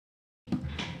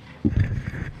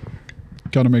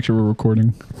Gotta make sure we're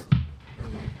recording.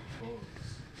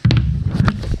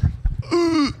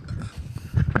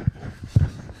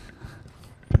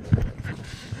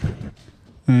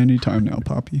 Anytime now,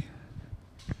 Poppy.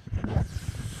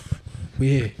 We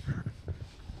here.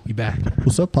 We back.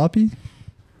 What's up, Poppy?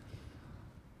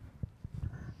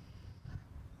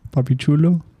 Papi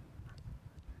chulo.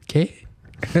 ¿Qué?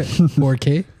 ¿Por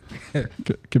qué?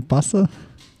 ¿Qué pasa?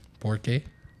 ¿Por qué?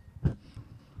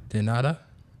 De nada?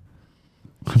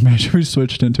 Imagine we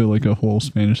switched into like a whole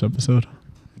Spanish episode.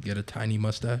 Get a tiny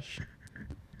mustache.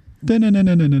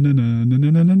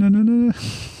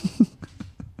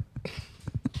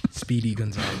 Speedy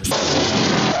González.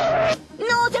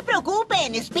 No se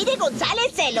preocupen, Speedy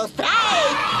González se los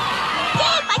trae.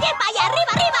 ¡Yepa, yepa! ¡Y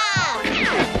arriba, arriba!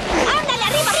 ¡Ándale,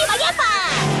 arriba, arriba,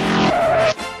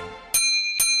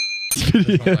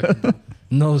 yepa!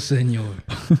 No, señor.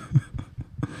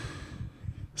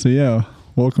 So yeah,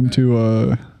 welcome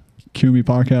to QME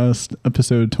podcast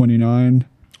episode 29.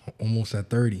 Almost at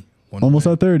 30. Almost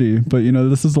at 30, but you know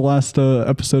this is the last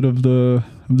episode of the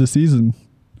season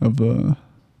of the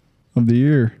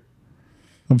year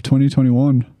of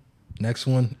 2021. Next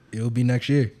one, it'll be next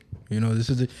year. You know, this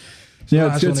is it.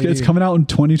 Yeah, it's coming out in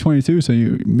 2022, so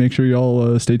you make sure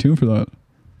y'all stay tuned for that.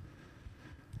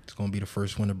 It's gonna be the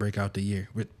first one to break out the year.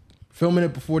 We're filming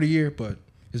it before the year, but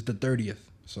it's the 30th.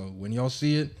 So when y'all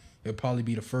see it, it'll probably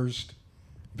be the first.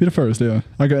 Be the first, yeah.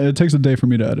 It takes a day for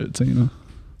me to edit, so you know.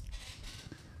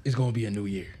 It's gonna be a new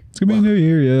year. It's gonna be a new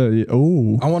year, yeah.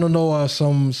 Oh, I want to know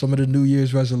some of the New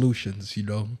Year's resolutions. You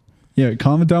know. Yeah,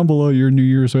 comment down below your New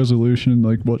Year's resolution,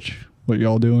 like what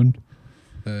y'all doing.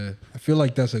 I feel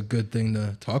like that's a good thing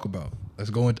to talk about.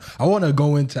 I want to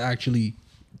go into actually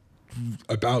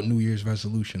about New Year's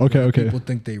resolution. Okay. People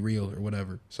think they real or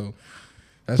whatever. So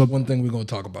that's one thing we're gonna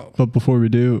talk about. But before we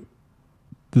do,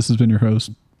 this has been your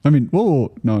host. I mean,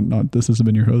 whoa, no, this hasn't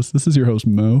been your host. This is your host,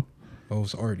 Mo. Oh,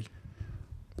 it's Artie.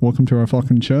 Welcome to our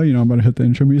fucking show. You know, I'm about to hit the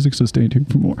intro music, so stay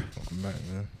tuned for more. Welcome back,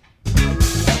 man.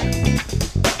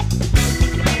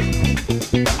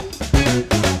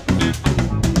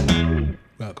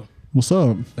 Welcome. What's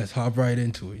up? Let's hop right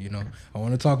into it. You know, I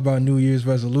want to talk about New Year's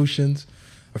resolutions.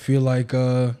 I feel like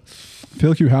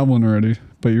you have one already,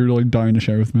 but you're like dying to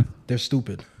share with me. They're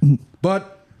stupid.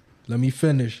 But let me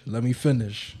finish.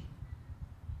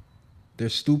 They're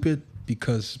stupid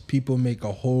because people make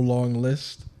a whole long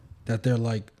list that they're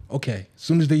like, okay, as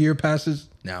soon as the year passes,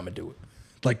 now I'm gonna do it.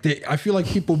 Like I feel like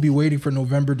people be waiting for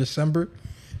November, December,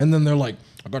 and then they're like,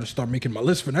 I gotta start making my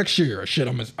list for next year. Or shit,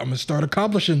 I'm gonna start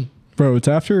accomplishing. Bro, it's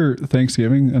after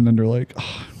Thanksgiving, and then they're like,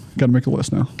 oh, gotta make a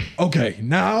list now. Okay,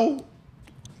 now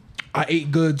I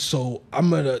ate good, so I'm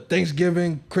gonna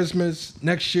Thanksgiving, Christmas,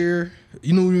 next year,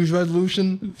 New Year's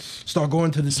resolution, start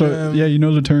going to the gym. Yeah, you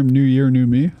know the term new year, new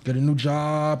me? Get a new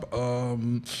job,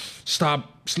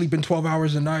 stop sleeping 12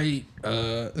 hours a night.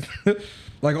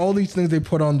 Like all these things they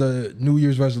put on the New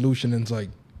Year's resolution, and it's like,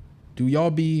 do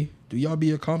y'all be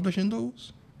accomplishing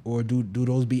those? Or do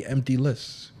those be empty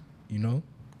lists, you know?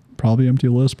 Probably empty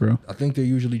list, bro. I think they're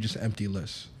usually just empty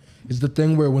lists. It's the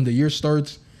thing where when the year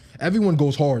starts, everyone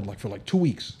goes hard for 2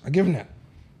 weeks. I give them that.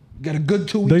 Get a good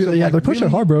 2 weeks. They're pushing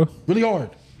hard, bro. Really hard.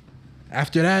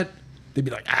 After that, they'd be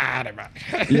like, yeah, bro.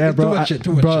 Too much shit.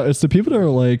 It's the people that are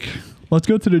like, let's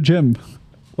go to the gym.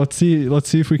 Let's see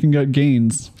if we can get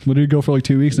gains. Literally go for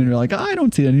 2 weeks, and you're like, I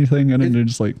don't see anything, and then they're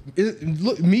just like,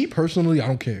 look, me personally, I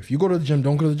don't care if you go to the gym.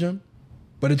 Don't go to the gym.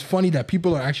 But it's funny that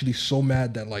people are actually so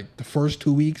mad that the first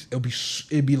 2 weeks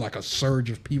it'd be like a surge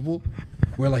of people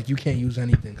where you can't use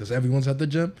anything because everyone's at the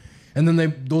gym, and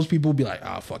then those people will be like,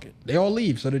 fuck it, they all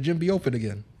leave, so the gym be open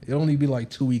again. It'll only be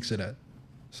 2 weeks of that,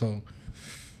 so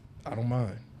I don't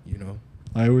mind, you know.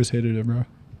 I always hated it, bro.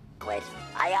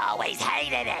 I always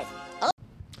hated it.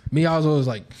 Me, I was always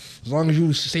like, as long as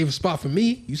you save a spot for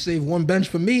me, you save one bench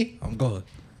for me, I'm good.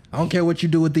 I don't care what you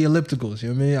do with the ellipticals, you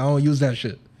know what I mean? I don't use that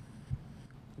shit.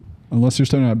 Unless you're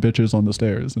staring at bitches on the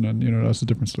stairs, and then, you know, that's a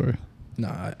different story.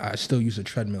 Nah, I still use a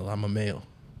treadmill. I'm a male.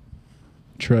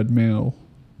 Treadmill.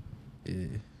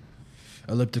 Yeah.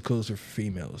 Ellipticals are for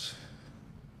females.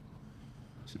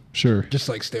 Sure. Just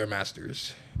like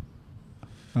Stairmasters.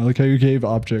 I like how you gave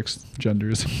objects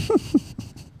genders.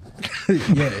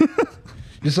 Yeah.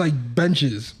 Just like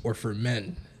benches or for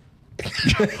men.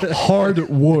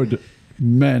 Hardwood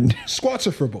men. Squats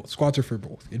are for both.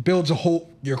 It builds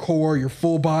your core, your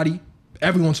full body.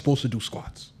 Everyone's supposed to do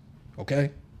squats.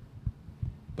 Okay?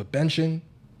 But benching,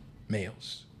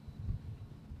 males.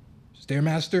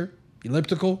 Stairmaster,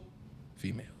 elliptical,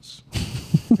 females.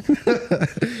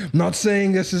 I'm not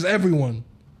saying this is everyone.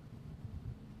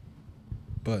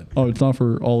 But it's not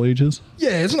for all ages.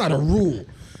 yeah, it's not a rule,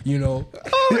 you know.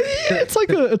 It's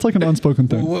like an unspoken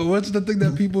thing. What's the thing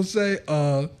that people say?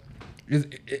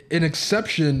 An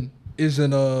exception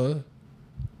isn't a.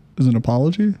 Is an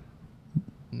apology?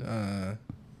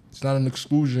 It's not an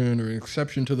exclusion or an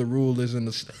exception to the rule.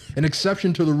 An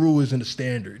exception to the rule isn't a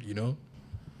standard, you know.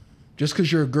 Just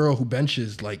because you're a girl who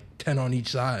benches like 10 on each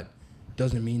side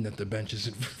doesn't mean that the bench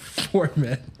isn't for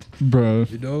men. Bro.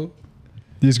 You know?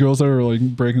 These girls that are like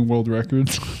breaking world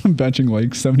records, benching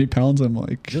like 70 pounds, I'm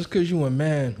like... Just because you a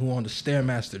man who on the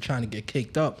Stairmaster trying to get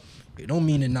caked up, it don't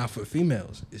mean it's not for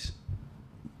females. It's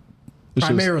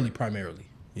primarily,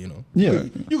 you know? Yeah.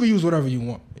 You can use whatever you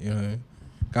want, you know?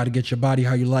 Got to get your body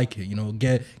how you like it, you know?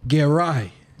 Get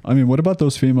right. I mean, what about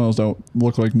those females that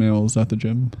look like males at the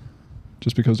gym?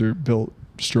 Just because they're built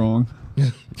strong.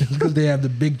 Just because they have the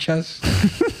big chest.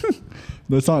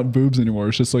 That's not boobs anymore.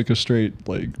 It's just like a straight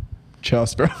like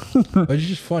chest, bro. But it's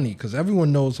just funny because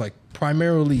everyone knows like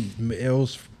primarily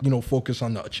males, you know, focus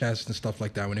on the chest and stuff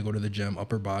like that when they go to the gym,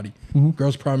 upper body.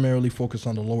 Girls primarily focus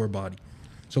on the lower body.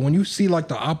 So when you see like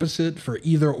the opposite for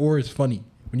either or, it's funny.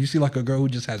 When you see like a girl who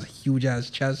just has a huge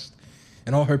ass chest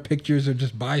and all her pictures are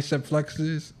just bicep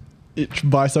flexes.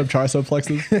 Bicep, tricep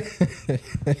flexes.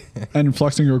 And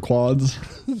flexing your quads.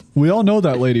 We all know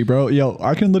that lady, bro. Yo,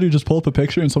 I can literally just pull up a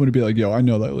picture and somebody be like, yo, I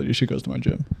know that lady. She goes to my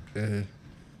gym.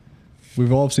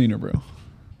 We've all seen her, bro.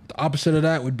 The opposite of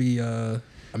that would be a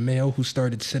male who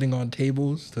started sitting on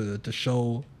tables to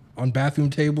show, on bathroom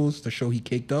tables to show he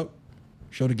caked up,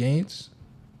 show the gains.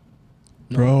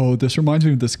 No. Bro, this reminds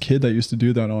me of this kid that used to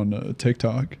do that on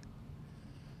TikTok.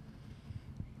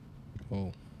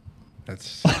 Oh,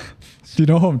 that's... Do you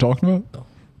know who I'm talking about?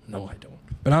 No, I don't.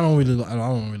 But I don't really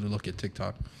look at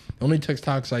TikTok. The only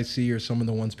TikToks I see are some of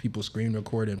the ones people screen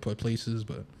record and put places,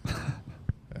 but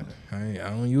I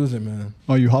don't use it, man.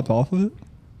 Oh, you hopped off of it?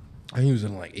 I used it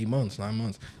in like 8 months, 9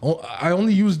 months. I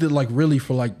only used it like really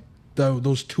for like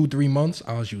those 2-3 months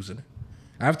I was using it.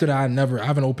 After that, I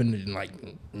haven't opened it in like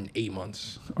in 8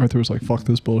 months. Arthur was like, fuck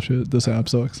this bullshit. This app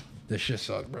sucks. This shit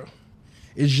sucks, bro.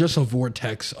 It's just a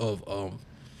vortex of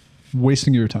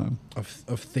wasting your time. Of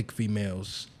thick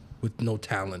females with no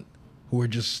talent who are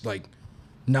just like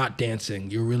not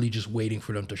dancing. You're really just waiting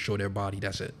for them to show their body.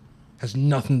 That's it. Has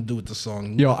nothing to do with the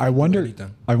song. Yo, I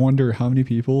wonder how many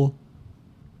people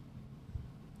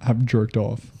have jerked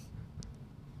off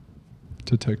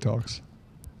to TikToks.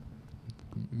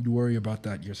 You worry about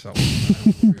that yourself.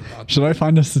 Should I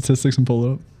find the statistics and pull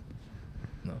it up?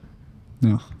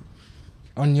 No.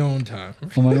 On your own time.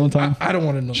 On my own time? I don't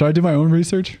want to know. Should I do my own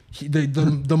research?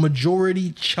 The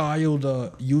majority child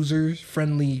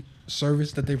users-friendly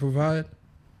service that they provide,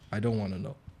 I don't want to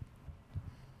know.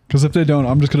 Because if they don't,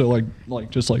 I'm just going to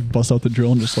just bust out the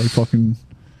drill and just like fucking...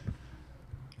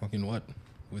 Fucking what?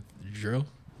 With drill?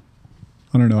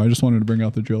 I don't know. I just wanted to bring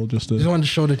out the drill just to... You just wanted to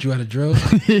show that you had a drill?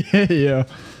 Yeah.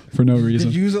 For no reason.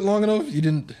 Did you use it long enough? You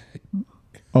didn't...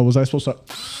 Oh, was I supposed to...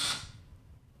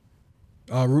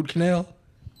 Root canal?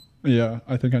 Yeah,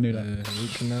 I think I need that.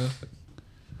 Root canal.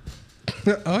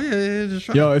 Oh, yeah. Just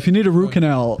try. Yo, if you need a root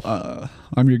canal,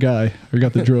 I'm your guy. I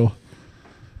got the drill.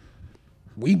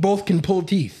 We both can pull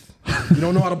teeth. We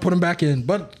don't know how to put them back in,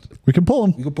 but... We can pull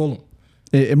them. We can pull them.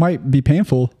 It might be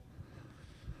painful.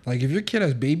 Like, if your kid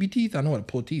has baby teeth, I know how to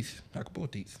pull teeth. I can pull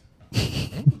teeth.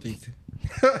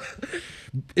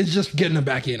 It's just getting them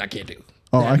back in I can't do.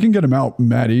 Oh, I can get them out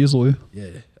mad easily. Yeah.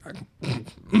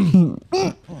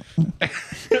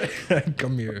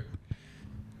 Come here.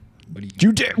 What are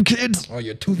you damn kids. Oh,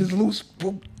 your tooth is loose.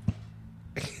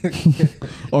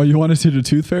 Oh, you want to see the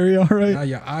tooth fairy? All right. Now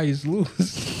your eye is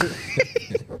loose.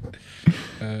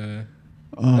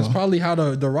 That's probably how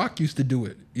the Rock used to do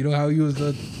it. You know how he was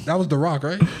that was the Rock,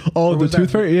 right? Oh, the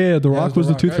tooth fairy? Yeah, the Rock was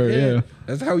the tooth fairy, yeah.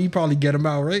 That's how he probably get him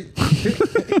out, right?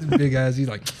 His big ass, he's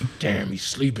like, damn, he's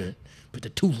sleeping. But the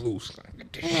tooth loose.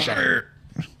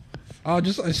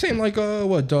 Just same like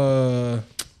Fairly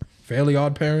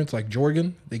Odd Parents, like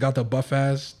Jorgen. They got the buff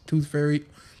ass tooth fairy.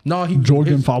 No,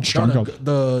 Jorgen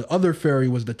the other fairy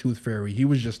was the tooth fairy. He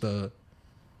was just that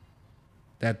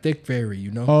thick fairy,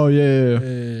 you know? Oh yeah.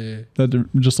 That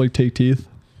just like take teeth.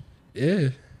 Yeah.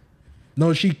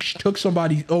 No, she took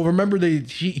somebody. Oh, remember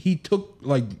he took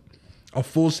like a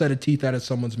full set of teeth out of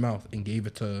someone's mouth and gave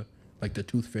it to like the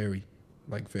tooth fairy,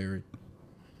 like fairy.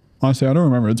 Honestly, I don't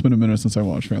remember. It's been a minute since I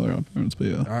watched Fairly Odd Parents, but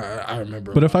yeah. I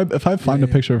remember. But if I find a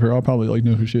picture of her, I'll probably like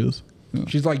know who she is. Yeah.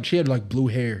 She's like, she had like blue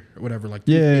hair or whatever. Like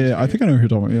yeah. I think I know who you're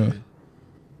talking about. Yeah.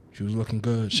 She was looking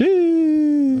good.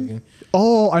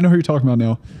 Oh, I know who you're talking about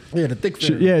now. Yeah, the thick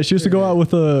fairy. She used to go out with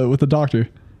the doctor.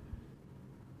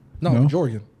 No,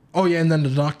 Jorgen. Oh yeah, and then the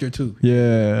doctor too.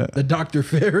 Yeah, The Dr.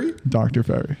 Fairy. Dr.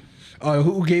 Fairy.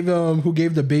 Who gave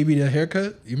the baby the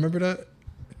haircut? You remember that?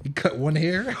 He cut one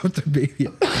hair out the baby.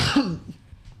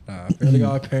 Fairly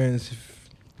Odd Parents. If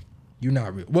you're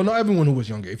not real. Well, not everyone who was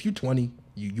younger. If you're 20,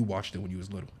 you watched it when you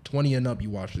was little. 20 and up, you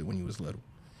watched it when you was little.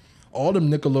 All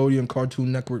them Nickelodeon,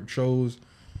 Cartoon Network shows,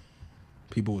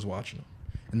 people was watching them.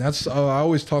 And that's I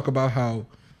always talk about how,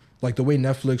 like the way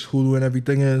Netflix, Hulu, and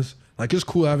everything is. Like it's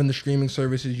cool having the streaming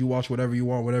services. You watch whatever you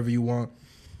want.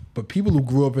 But people who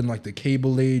grew up in like the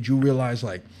cable age, you realize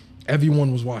like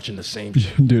everyone was watching the same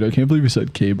shit. Dude, I can't believe you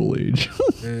said cable age.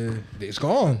 It's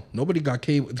gone. Nobody got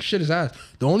cable. The shit is ass.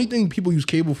 The only thing people use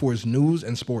cable for is news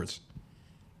and sports.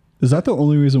 Is that the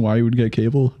only reason why you would get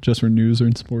cable? Just for news or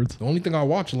in sports? The only thing I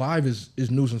watch live is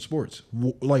news and sports.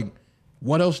 Like,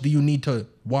 what else do you need to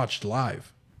watch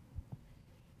live?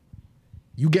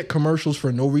 You get commercials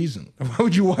for no reason. Why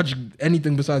would you watch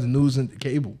anything besides news and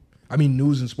cable? I mean,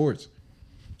 news and sports.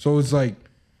 So it's like,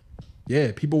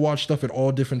 yeah, people watch stuff at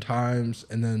all different times.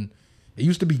 And then it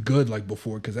used to be good like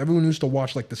before because everyone used to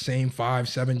watch like the same 5,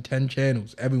 7, 10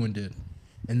 channels. Everyone did.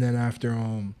 And then after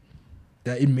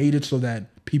that, it made it so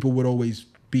that people would always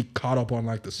be caught up on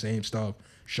like the same stuff.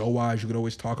 Show-wise, you could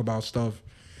always talk about stuff.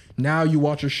 Now you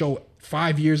watch a show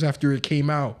 5 years after it came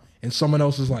out and someone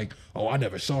else is like, oh, I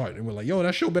never saw it. And we're like, yo,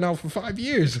 that show been out for 5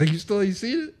 years. Like, you still ain't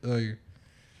seen it? Like,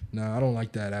 nah, I don't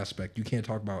like that aspect. You can't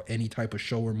talk about any type of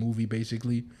show or movie,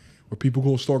 basically, where people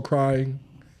go start crying.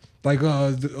 Like,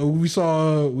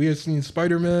 we had seen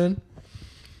Spider-Man.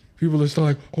 People are still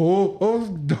like,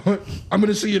 I'm going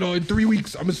to see it in 3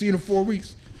 weeks. I'm going to see it in 4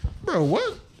 weeks. Bro,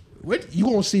 what? What? You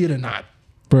going to see it or not?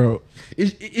 Bro.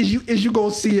 Is you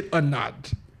going to see it or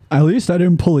not? At least I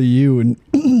didn't pull a U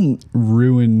and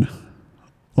ruin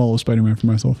all of Spider-Man for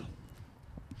myself.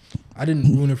 I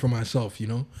didn't ruin it for myself, you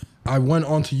know. I went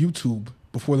onto YouTube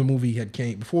before the movie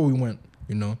before we went,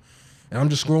 you know. And I'm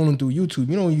just scrolling through YouTube.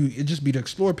 You know, it just be the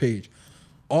Explore page.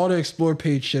 All the Explore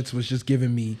page shits was just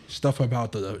giving me stuff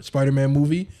about the Spider-Man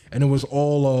movie. And it was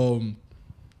all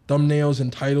thumbnails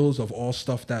and titles of all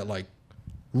stuff that, like,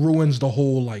 ruins the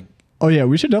whole, like... Oh, yeah,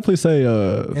 we should definitely say,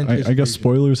 I guess,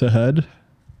 spoilers ahead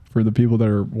for the people that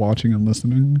are watching and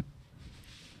listening.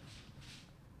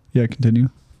 Yeah, continue.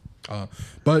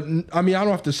 But, I mean, I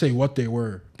don't have to say what they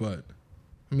were. But,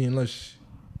 I mean, I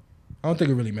don't think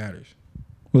it really matters.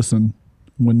 Listen,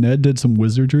 when Ned did some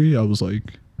wizardry, I was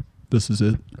like, this is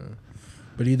it.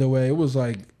 But either way, it was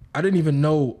like, I didn't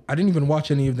even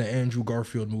watch any of the Andrew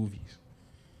Garfield movies.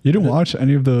 You didn't watch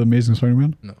any of the Amazing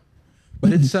Spider-Man? No.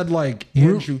 But it said like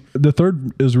Andrew. The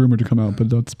third is rumored to come out,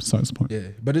 but that's besides the point. Yeah,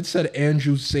 but it said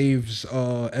Andrew saves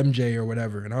MJ or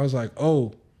whatever, and I was like,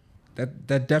 oh,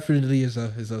 that definitely is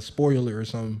a spoiler or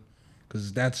something,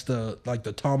 because that's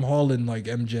the Tom Holland like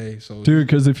MJ. So dude,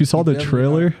 because if you saw the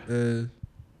trailer,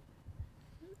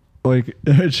 like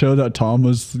it showed that Tom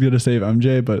was gonna save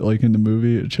MJ, but like in the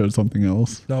movie it showed something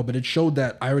else. No, but it showed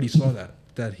that I already saw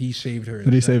that he saved her.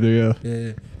 That he saved her, yeah.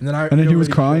 Yeah. And then he was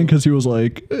crying because he was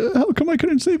like, how come I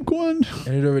couldn't save Gwen?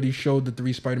 And it already showed the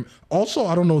 3 Spider-Man. Also,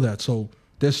 I don't know that. So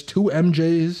there's 2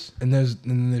 MJs and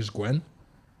then there's Gwen.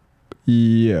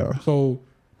 Yeah. So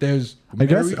there's I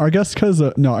guess because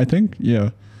no, I think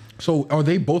yeah. So are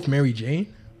they both Mary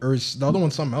Jane? Or is the other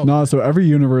one something else? No, so every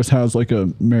universe has like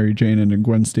a Mary Jane and a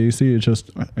Gwen Stacy. It's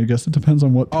just, I guess it depends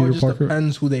on what Peter it just Parker.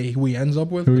 Depends who he ends up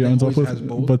with. Who he ends up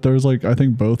with. But there's like, I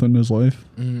think both in his life.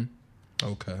 Mm-hmm.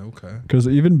 Okay. Because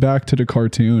even back to the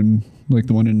cartoon, like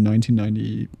the one in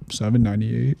 1997,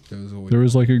 98, there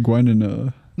was like a Gwen and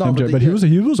a MJ. But he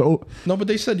was no, but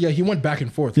they said he went back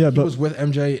and forth. Yeah, he was with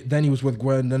MJ, then he was with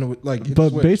Gwen, then it was, like.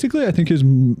 But basically, I think he's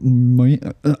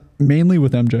mainly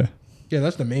with MJ. Yeah,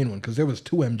 that's the main one because there was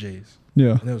 2 MJs.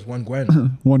 Yeah. And there was one Gwen.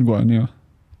 One Gwen, yeah.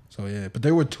 So yeah, but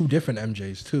there were 2 different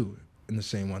MJs too in the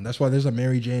same one. That's why there's a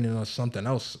Mary Jane and a something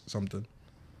else something.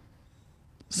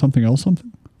 Something else something?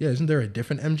 Yeah, isn't there a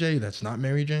different MJ that's not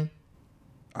Mary Jane?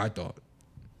 I thought.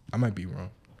 I might be wrong.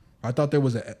 I thought there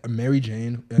was a Mary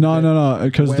Jane. No,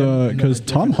 because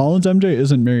Tom Holland's MJ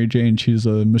isn't Mary Jane. She's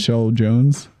Michelle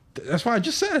Jones. That's why I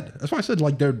just said. That's why I said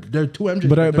like they're 2 MJs.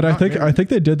 But I think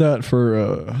they did that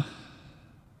for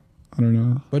I don't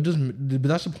know. But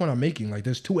that's the point I'm making. Like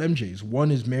there's 2 MJs. One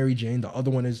is Mary Jane. The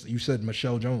other one is, you said,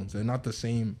 Michelle Jones. They're not the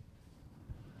same.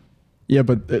 Yeah,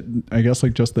 but I guess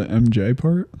like just the MJ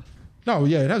part. No,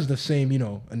 yeah, it has the same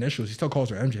initials. He still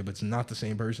calls her MJ, but it's not the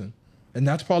same person. And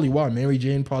that's probably why Mary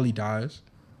Jane probably dies.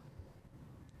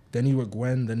 Then he with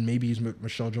Gwen. Then maybe he's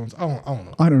Michelle Jones. I don't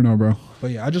know. I don't know, bro.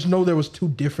 But yeah, I just know there was 2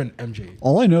 different MJs.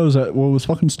 All I know is that what was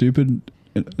fucking stupid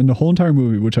in the whole entire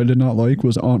movie, which I did not like,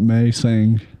 was Aunt May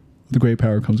saying, "With great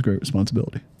power comes great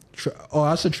responsibility." Oh,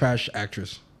 that's a trash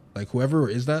actress. Like whoever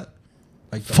is that.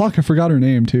 Like Fuck, I forgot her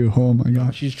name too. Oh my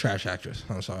gosh. she's trash actress.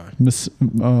 I'm sorry. Miss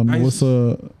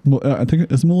Melissa. I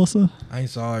think it's Melissa. I ain't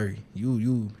sorry.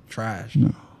 You trash.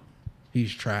 No.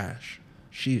 He's trash.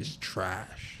 She is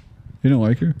trash. You don't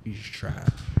like her? He's trash.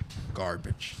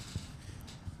 Garbage.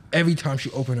 Every time she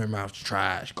opened her mouth,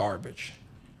 trash, garbage.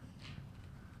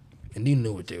 And you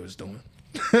knew what they was doing.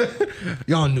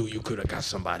 Y'all knew you could have got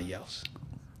somebody else.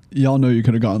 Y'all know you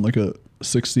could have gotten like a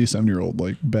 60, 70-year-old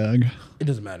like bag. It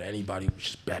doesn't matter. Anybody was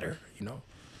just better, you know.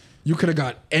 You could have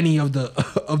got any of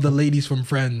the ladies from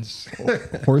Friends.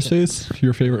 Horseface?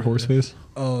 Your favorite Horseface?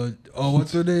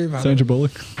 What's her name? Sandra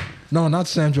Bullock? No, not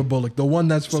Sandra Bullock. The one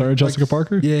that's from Sarah Jessica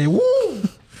Parker? Yeah. Woo!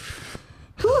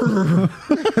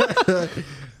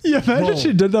 Yeah, imagine Bro.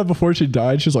 she did that before she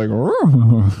died. She's like,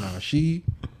 Nah, she.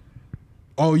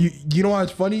 Oh, you know why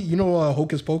it's funny? You know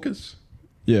Hocus Pocus?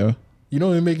 yeah. You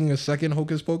know they're making a second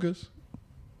Hocus Pocus?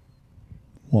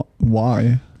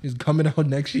 Why? It's coming out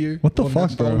next year. What the or fuck,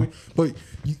 next bro? Halloween. But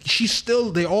she's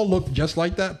still, they all look just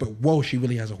like that, but whoa, she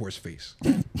really has a horse face.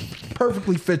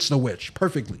 Perfectly fits the witch.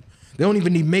 Perfectly. They don't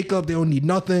even need makeup. They don't need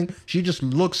nothing. She just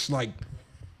looks like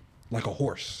a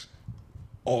horse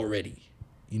already.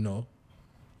 You know?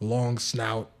 Long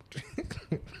snout.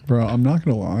 Bro, I'm not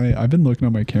gonna lie. I've been looking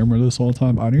at my camera this whole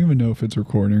time. I don't even know if it's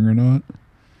recording or not.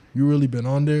 You really been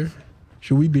on there?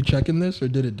 Should we be checking this or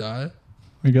did it die?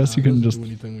 I guess you It can doesn't just. do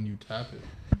anything when you tap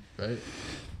it,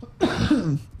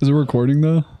 right? Is it recording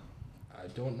though? I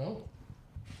don't know.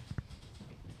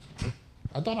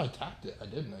 I thought I tapped it. I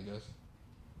didn't, I guess.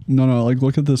 No. Like,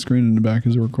 look at the screen in the back.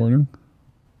 Is it recording?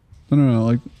 No.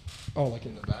 Like, Oh, like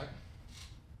in the back?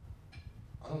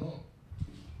 I don't know.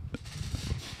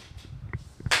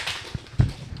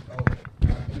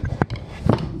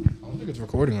 I don't think it's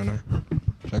recording right now.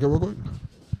 Check it real quick.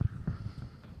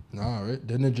 Nah, right?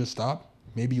 Didn't it just stop?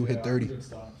 Maybe you hit 30.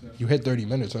 You hit 30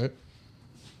 minutes, right?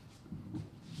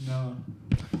 No.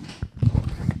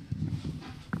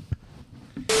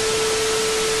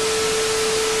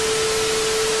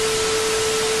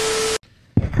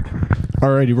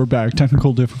 Alrighty, we're back.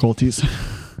 Technical difficulties.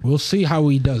 We'll see how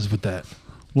he does with that.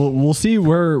 We'll see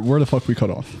where the fuck we cut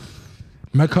off.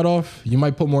 Might cut off. You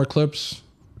might put more clips.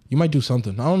 You might do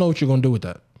something. I don't know what you're gonna do with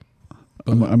that.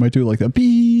 I might do like that.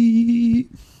 Beep.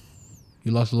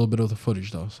 You lost a little bit of the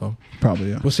footage though, so Probably,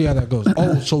 yeah. we'll see how that goes.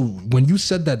 Oh, so when you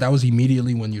said that, that was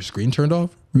immediately when your screen turned off?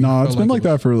 Or you No, felt it's been like it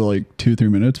was- that for like 2-3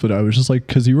 minutes, but I was just like,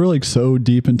 because you were like so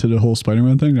deep into the whole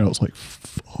Spider-Man thing, I was like,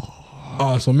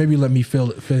 Oh, so maybe let me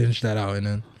finish that out and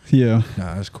then. yeah.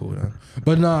 Nah, that's cool. Nah.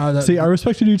 But nah, that, See, I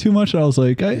respected you too much. I was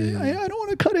like, I don't want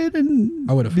to cut it and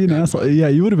I would've be an forgot, asshole. Yeah,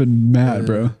 you would have been mad,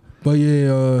 bro. But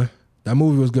yeah, that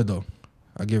movie was good though.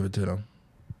 I give it to them.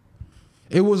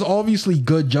 It was obviously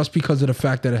good just because of the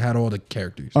fact that it had all the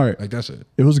characters. All right. Like that's it.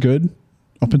 It was good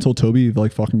up until Toby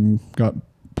like fucking got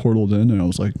portaled in, and I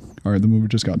was like, all right, the movie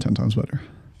just got 10 times better.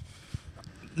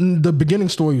 The beginning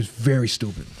story was very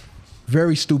stupid.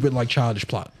 Very stupid, like childish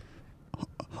plot.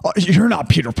 Oh, you're not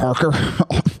Peter Parker.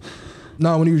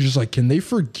 No, when he was just like, can they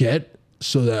forget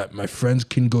so that my friends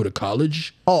can go to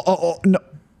college? oh, no.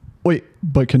 Wait,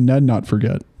 but can Ned not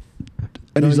forget?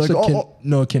 And No, he's he like,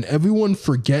 said, can everyone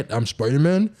forget I'm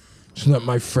Spider-Man so that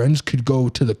my friends could go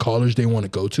to the college they want to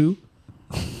go to?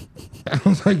 I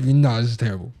was like, nah, this is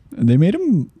terrible. and they made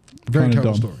him Very kinda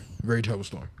terrible dumb. story. Very terrible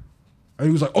story. And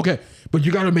he was like, okay, but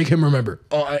you got to make him remember.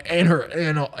 And her,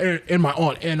 and my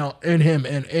aunt, and him,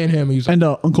 and him. He's like, And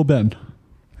Uncle Ben.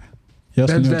 Yes,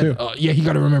 Ben's you know dead. too. Yeah, he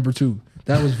got to remember too.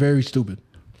 That was very stupid.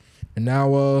 And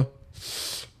now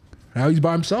he's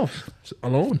by himself,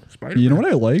 alone. Spider-Man. You know what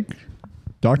I like?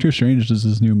 Doctor Strange is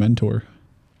his new mentor.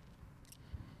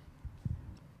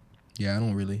 Yeah, I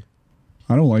don't really.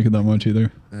 I don't like it that much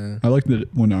either. Uh, I liked it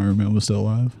when Iron Man was still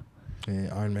alive. yeah,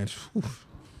 Iron Man.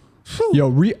 Yo,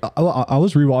 I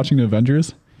was rewatching the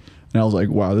Avengers, and I was like,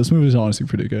 wow, this movie is honestly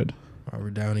pretty good.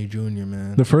 Robert Downey Jr.,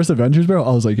 man. The first Avengers, bro,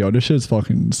 I was like, yo, this shit's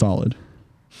fucking solid.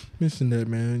 Missing that,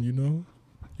 man, you know?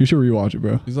 You should rewatch it,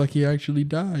 bro. It's like he actually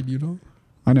died, you know?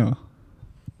 I know.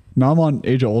 Now I'm on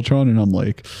Age of Ultron, and I'm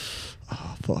like,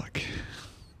 oh, fuck.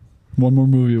 One more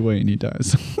movie away, and he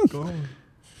dies. Gone.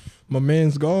 My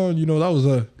man's gone. You know,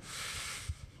 that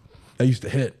used to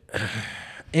hit.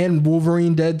 And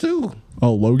Wolverine dead, too.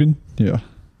 Oh, Logan? Yeah.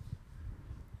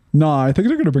 Nah, I think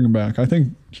they're gonna bring him back. I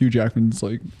think Hugh Jackman's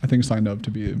like, I think signed up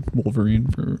to be a Wolverine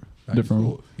for Nah,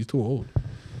 different. He's too old.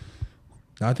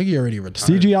 Nah, I think he already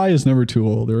retired. CGI is never too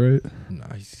old, right?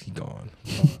 Nah, he gone.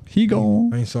 He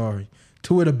gone. I ain't sorry.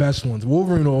 Two of the best ones.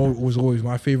 Wolverine was always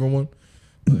my favorite one.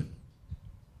 But it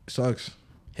sucks.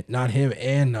 Not him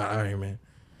and not Iron Man.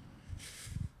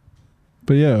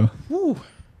 But yeah, Woo,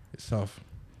 it's tough.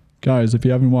 guys, if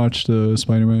you haven't watched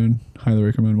Spider-Man, highly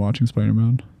recommend watching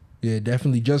Spider-Man. Yeah,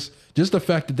 definitely. Just the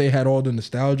fact that they had all the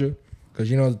nostalgia, because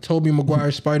you know, Tobey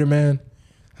Maguire Spider-Man,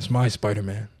 that's my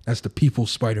Spider-Man. That's the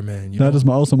people's Spider-Man. That is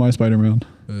also my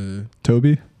Spider-Man.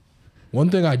 Toby. One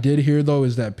thing I did hear though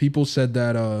is that people said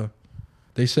that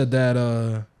they said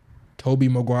that Tobey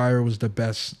Maguire was the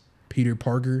best Peter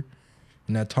Parker,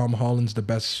 and that Tom Holland's the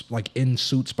best like in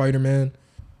suit Spider-Man,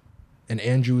 and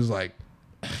Andrew was like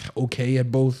okay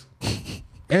at both.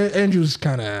 Andrew's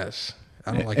kind of ass.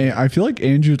 I don't like it. I feel like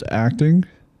Andrew's acting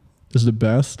is the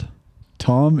best.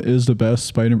 Tom is the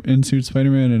best in-suit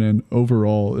Spider-Man, and then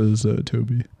overall is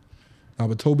Toby. No,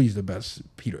 but Toby's the best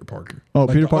Peter Parker. Oh,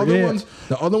 like Peter Parker. Yeah.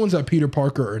 The other ones that Peter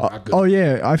Parker are not good. Oh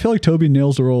yeah, I feel like Toby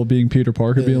nails the role of being Peter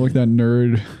Parker, being like that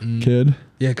nerd kid.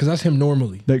 Yeah, because that's him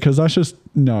normally. Because that's just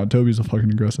no. Toby's a fucking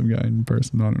aggressive guy in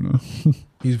person. I don't know.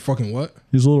 He's fucking what?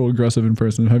 He's a little aggressive in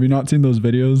person. Have you not seen those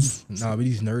videos? Nah, but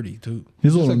he's nerdy too.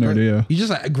 He's a little nerdy, yeah. He's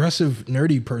just an aggressive,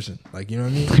 nerdy person. Like, you know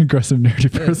what I mean? Aggressive,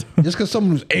 nerdy person. Yeah. Just because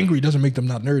someone who's angry doesn't make them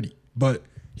not nerdy. But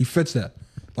he fits that.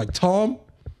 Like Tom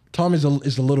is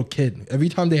a little kid. Every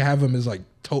time they have him is like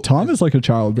Tom is like a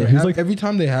child, bro. He's like every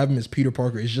time they have him as Peter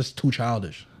Parker, it's just too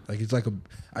childish. Like he's like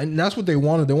and that's what they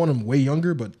wanted. They want him way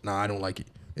younger, but nah, I don't like it.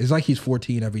 It's like he's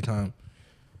 14 every time.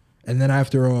 And then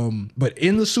after but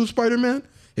in the suit Spider-Man,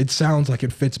 it sounds like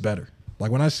it fits better. Like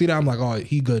when I see that, I'm like, oh,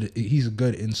 he's a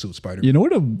good in suit Spider-Man. You know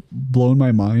what would have blown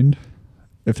my mind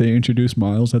if they introduced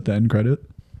Miles at the end credit?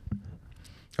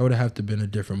 That would have to been a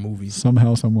different movie.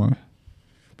 Somehow, somewhere.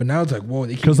 But now it's like, whoa.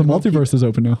 Because the multiverse is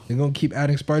open now. They're going to keep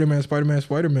adding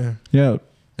Spider-Man. Yeah.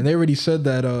 And they already said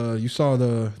that, you saw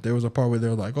there was a part where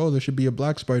they're like, oh, there should be a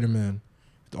black Spider-Man.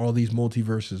 All these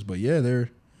multiverses. But yeah,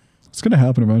 it's going to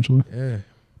happen eventually. Yeah.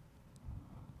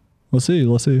 Let's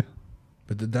see.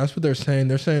 But that's what they're saying.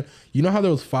 They're saying, you know how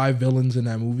there was 5 villains in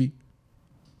that movie?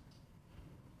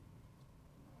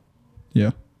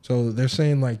 Yeah. So they're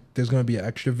saying like there's going to be an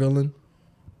extra villain.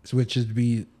 Which is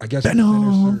I guess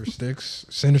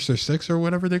Sinister Six or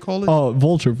whatever they call it. Oh,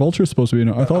 Vulture. Vulture's supposed to be in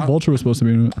it. I thought Vulture was supposed to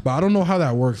be in it. But I don't know how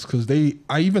that works because I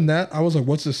was like,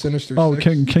 what's the Sinister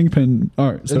Six? Kingpin.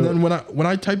 All right. So and then when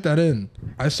I typed that in,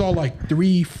 I saw like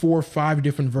 3, 4, 5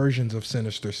 different versions of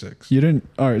Sinister Six. You didn't.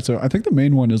 All right. So I think the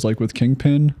main one is like with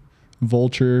Kingpin,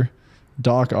 Vulture,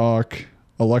 Doc Ock,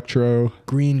 Electro,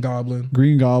 Green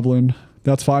Goblin.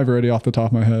 That's 5 already off the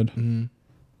top of my head. Mm-hmm.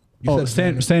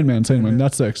 Sandman.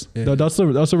 That's 6. Yeah. That's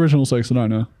the original 6 that I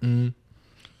know. Mm-hmm.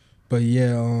 But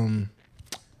yeah,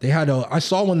 they had I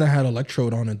saw one that had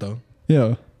Electrode on it though.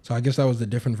 Yeah. So I guess that was the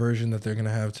different version that they're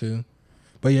gonna have too.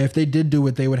 But yeah, if they did do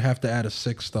it, they would have to add a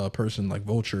 6th person like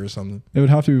Vulture or something. It would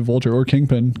have to be Vulture or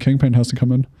Kingpin. Kingpin has to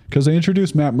come in because they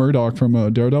introduced Matt Murdock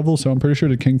from Daredevil, so I'm pretty sure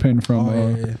the Kingpin from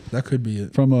that could be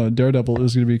it. From Daredevil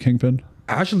is going to be Kingpin.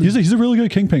 Actually, he's a really good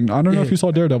Kingpin. I don't know if you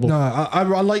saw Daredevil. No,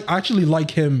 I actually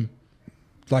like him.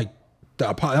 Like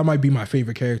that might be my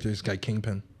favorite character. Is like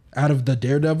Kingpin. Out of the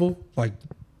Daredevil, like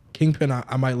Kingpin,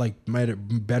 I might like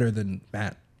better than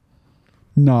Matt.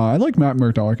 Nah, I like Matt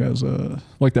Murdock as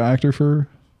like the actor for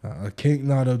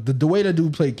the way that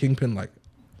dude played Kingpin, like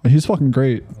he's fucking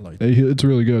great. I like it's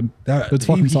really good. It's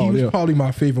fucking solid. He was probably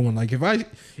my favorite one. Like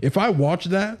if I watched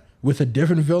that with a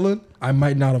different villain, I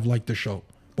might not have liked the show.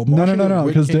 But no,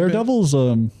 because Daredevil's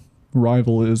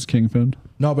rival is Kingpin.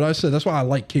 No, but I said that's why I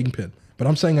like Kingpin. But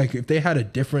I'm saying like if they had a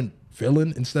different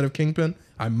villain instead of Kingpin,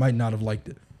 I might not have liked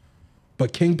it.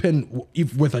 But Kingpin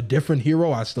with a different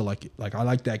hero, I still like it. Like I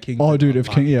like that Kingpin. Oh, dude, if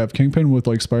Kingpin with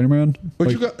like Spider-Man. But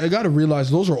like, you got to realize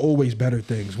those are always better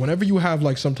things. Whenever you have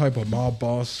like some type of mob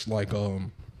boss like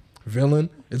villain,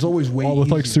 it's always way with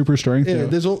easier. Like super strength. Yeah,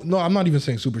 no, I'm not even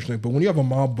saying super strength, but when you have a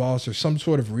mob boss or some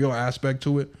sort of real aspect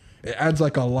to it, it adds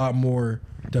like a lot more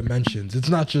dimensions. It's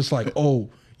not just like,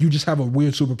 oh, you just have a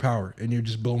weird superpower and you're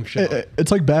just blowing shit up. It's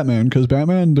like Batman, because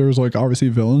Batman, there's like obviously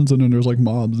villains and then there's like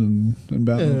mobs and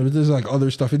Batman. Yeah, there's like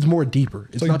other stuff. It's more deeper.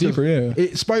 It's like not deeper,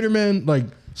 just, Spider-Man, like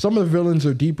some of the villains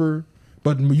are deeper,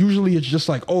 but usually it's just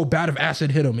like, oh, bat of acid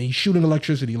hit him and he's shooting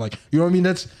electricity. Like, you know what I mean?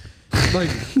 That's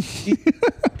like,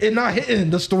 it not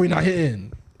hitting. The story not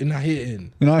hitting. It not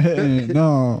hitting.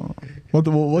 No.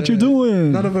 What you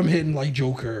doing? None of them hitting like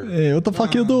Joker. Hey, what the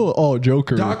fuck you doing? Oh,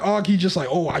 Joker. Doc Ock, he just like,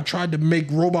 oh, I tried to make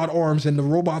robot arms and the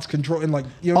robots control and like,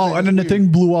 you know. Oh, and then the thing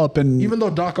blew up and. Even though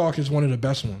Doc Ock is one of the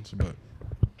best ones, but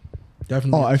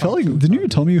definitely. Oh, I felt like, didn't you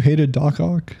tell me you hated Doc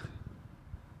Ock?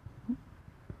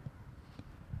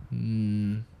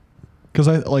 Because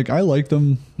I like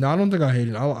them. No, I don't think I hate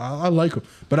it. I like him,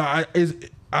 but I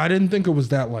didn't think it was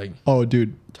that like. Oh,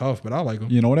 dude, tough, but I like him.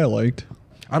 You know what I liked?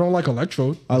 I don't like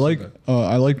Electro. I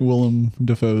like Willem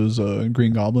Dafoe's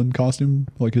Green Goblin costume,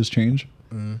 like his change.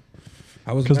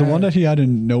 I was Because the one mad, that he had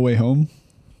in No Way Home,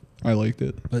 I liked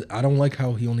it. but I don't like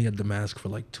how he only had the mask for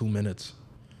like 2 minutes.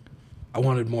 I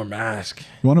wanted more mask.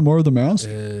 You wanted more of the mask?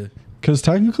 Because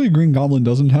technically Green Goblin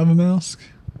doesn't have a mask.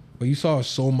 But you saw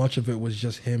so much of it was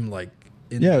just him like.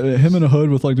 Him in a hood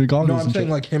with like the goggles. No, I'm and saying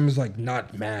shit. like him is like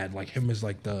not mad. Like him is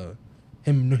like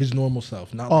his normal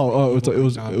self. Not. Oh, like it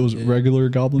was regular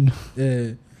Goblin.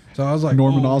 Yeah. So I was like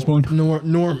Norman Osborn?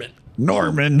 Norman.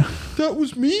 Norman. That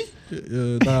was me.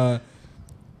 Nah.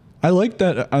 I like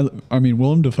that. I mean,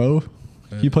 Willem Dafoe,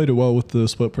 he played it well with the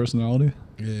split personality.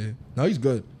 Yeah. No, he's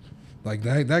good. Like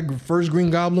that first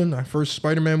Green Goblin, that first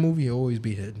Spider-Man movie, he'll always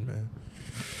be hitting, man.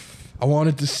 I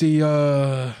wanted to see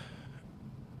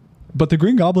But the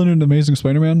Green Goblin in Amazing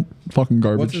Spider-Man, fucking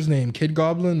garbage. what's his name? Kid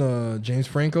Goblin, James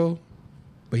Franco.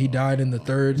 But he died in the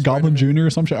third Goblin Spider-Man. Jr. or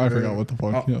some shit. I forgot what the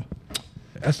fuck. Oh. Yeah.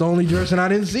 That's the only person I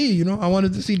didn't see, you know. I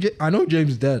wanted to see I know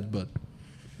James is dead, but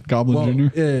Goblin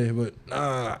Jr. Yeah, but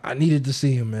I needed to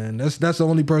see him, man. That's the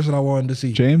only person I wanted to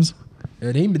see. James.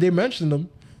 And they mentioned him.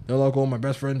 They're like, "Oh, my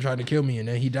best friend tried to kill me, and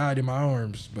then he died in my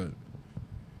arms." But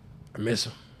I miss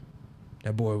him.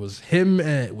 That boy was him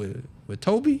and with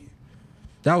Toby.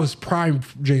 That was prime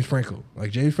James Franco.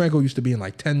 Like James Franco used to be in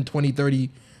like 10, 20,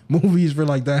 30 movies for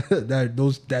like that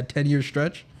 10-year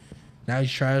stretch. Now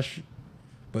he's trash.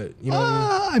 But you know what I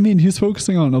mean? I mean, he's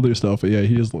focusing on other stuff, but yeah,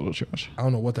 he is a little trash. I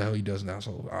don't know what the hell he does now,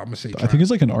 so I'm gonna say trash. I think he's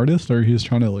like an artist, or he's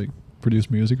trying to like produce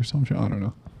music or something. I don't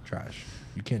know. Trash.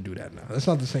 You can't do that now. That's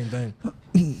not the same thing.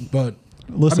 But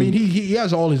Listen, I mean, he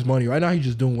has all his money right now. He's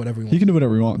just doing whatever he wants. he can do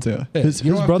whatever he wants. Yeah, Yeah, his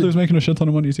you don't have brother's to- making a shit ton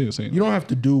of money too. So You don't have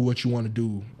to do what you want to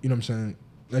do. You know what I'm saying?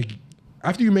 Like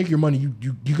after you make your money,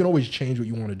 you can always change what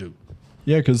you want to do.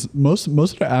 yeah, because most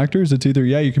of the actors, it's either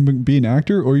you can be an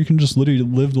actor, or you can just literally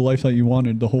live the life that you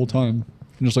wanted the whole time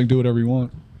and just like do whatever you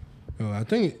want. I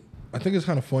think it's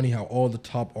kind of funny how all the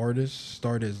top artists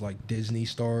start as like Disney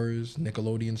stars,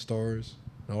 Nickelodeon stars,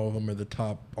 and all of them are the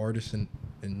top artists.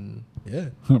 And yeah,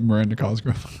 Miranda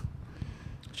Cosgrove.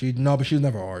 but she's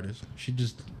never an artist. She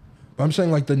just. But I'm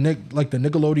saying like the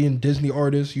Nickelodeon Disney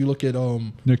artists. You look at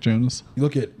Nick Jonas. You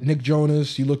look at Nick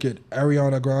Jonas. You look at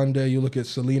Ariana Grande. You look at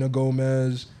Selena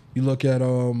Gomez. You look at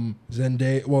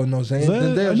Zendaya. Well, no,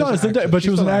 Zendaya. No, Zendaya, but she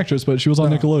was an actress, but she was on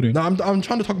Nickelodeon. No, I'm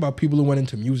trying to talk about people who went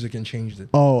into music and changed it.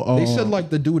 Oh, They said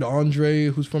like the dude Andre,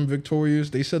 who's from Victorious.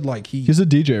 They said like he's a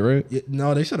DJ, right?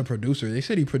 No, they said a producer. They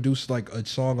said he produced like a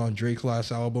song on Drake's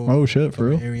last album. Oh shit,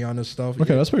 for real? Ariana stuff.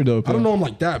 Okay, that's pretty dope. I don't know him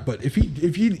like that, but if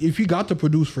he got to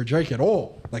produce for Drake at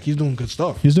all, like he's doing good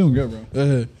stuff. He's doing good,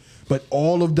 bro. But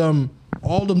all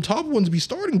them top ones be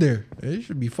starting there. It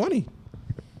should be funny.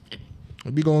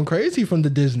 It'd be going crazy from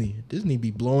the Disney. Disney be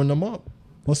blowing them up.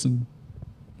 Listen,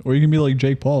 or you can be like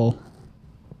Jake Paul.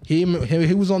 He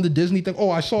was on the Disney thing. Oh,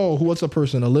 I saw what's the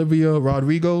person? Olivia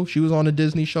Rodrigo. She was on a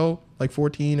Disney show, like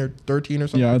 14 or 13 or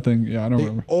something. Yeah, I think. Yeah, I don't They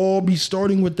remember. all be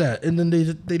starting with that, and then they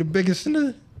the biggest in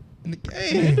the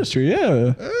game. Industry,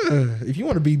 yeah. If you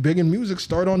want to be big in music,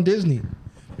 start on Disney.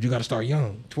 But you got to start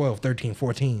young, 12, 13,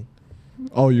 14.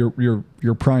 Oh, your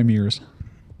prime years.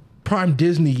 Prime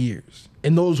Disney years.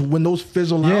 And when those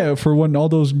fizzle out. Yeah, for when all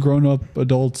those grown up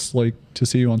adults like to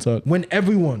see you on set. When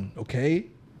everyone, okay?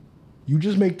 You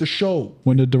just make the show.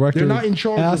 When the director They're not in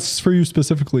charge asks for you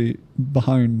specifically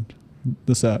behind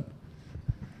the set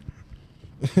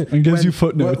and gives you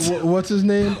footnotes. What's his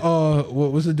name?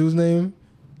 What was the dude's name?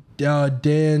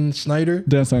 Dan Snyder.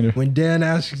 Dan Snyder. When Dan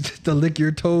asks to lick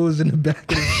your toes in the back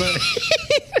of the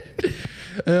set.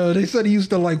 They said he used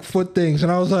to like foot things,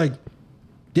 and I was like,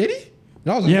 did he?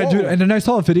 And I was like, Yeah, whoa. dude. And then I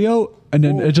saw a video, and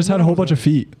then it just had a whole bunch of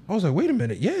feet. I was like, wait a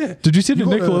minute, yeah. Did you see the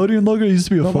go to- Nickelodeon logo? It used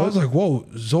to be a No, but I foot. was like, whoa,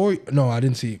 Zoe. No, I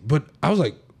didn't see. But I was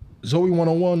like, Zoe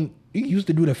 101. He used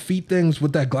to do the feet things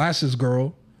with that glasses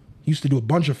girl. He used to do a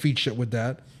bunch of feet shit with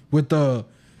that. With the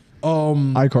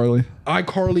iCarly.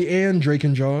 iCarly and Drake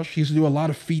and Josh. He used to do a lot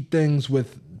of feet things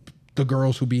with the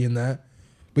girls who be in that.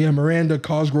 But yeah, Miranda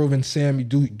Cosgrove and Sam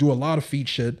do a lot of feet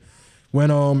shit. When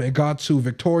it got to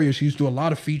Victoria, she used to do a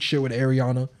lot of feet shit with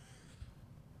Ariana.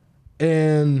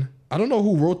 And I don't know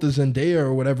who wrote the Zendaya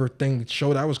or whatever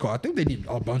show that was called. I think they did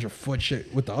a bunch of foot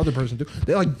shit with the other person too.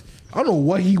 They like, I don't know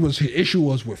what his issue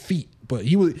was with feet, but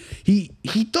he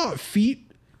thought feet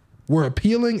were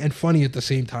appealing and funny at the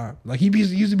same time. Like he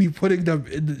used to be putting them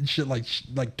in the shit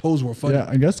like toes were funny. Yeah,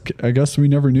 I guess we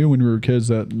never knew when we were kids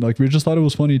that like we just thought it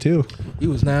was funny too. He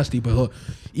was nasty, but look,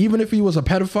 even if he was a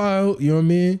pedophile, you know what I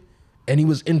mean, and he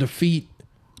was into feet,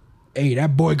 hey,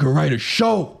 that boy could write a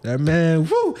show. That man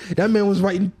was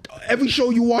writing every show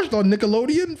you watched on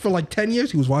Nickelodeon for like 10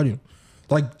 years. He was writing.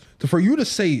 Like for you to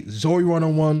say Zoe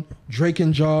 101, Drake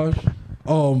and Josh,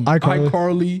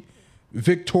 iCarly,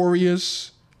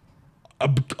 Victorious,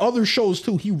 other shows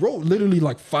too. He wrote literally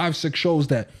like 5-6 shows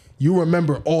that you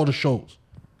remember all the shows.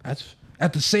 That's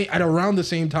at around the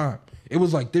same time. It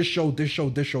was like this show.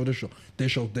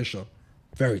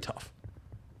 Very tough.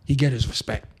 He get his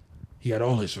respect. He had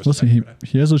all his respect. Listen,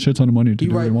 he has a shit ton of money to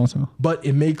do what he wants to. But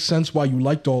it makes sense why you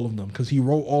liked all of them, because he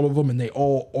wrote all of them and they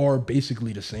all are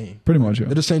basically the same. Pretty much, yeah.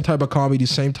 They're the same type of comedy,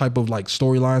 same type of like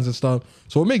storylines and stuff.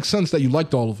 So it makes sense that you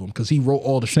liked all of them because he wrote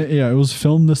all the shit. Yeah, it was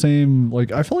filmed the same.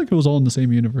 Like I feel like it was all in the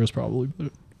same universe, probably.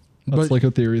 But that's like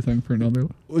a theory thing for another.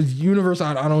 With universe,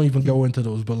 I don't even go into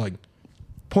those. But like,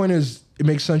 point is, it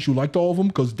makes sense you liked all of them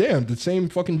because damn, the same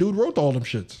fucking dude wrote all them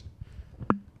shits.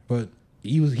 But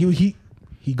he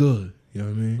good. You know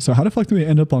what I mean? So how the fuck do we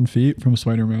end up on feet from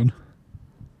Spider-Man?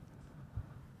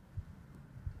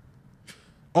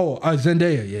 Oh,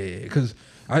 Zendaya, yeah. Because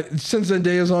since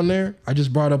Zendaya's on there, I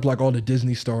just brought up like all the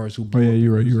Disney stars who. Oh yeah,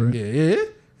 you're right. Yeah. You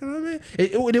know what I mean?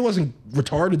 It wasn't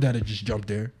retarded that it just jumped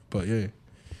there, but yeah.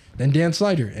 Then Dan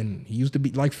Snyder, and he used to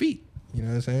be like feet. You know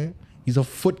what I'm saying? He's a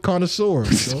foot connoisseur.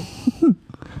 So.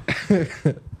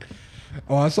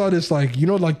 Oh, I saw this like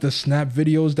like the Snap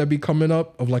videos that be coming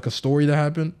up of like a story that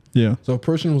happened. Yeah. So a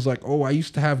person was like, "Oh, I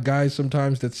used to have guys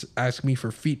sometimes that ask me for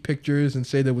feet pictures and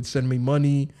say they would send me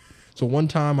money." So one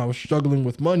time I was struggling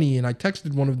with money and I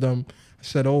texted one of them. I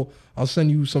said, "Oh, I'll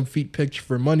send you some feet picture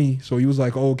for money." So he was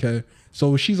like, "Oh, okay."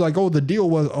 So she's like, "Oh, the deal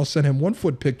was I'll send him one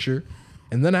foot picture,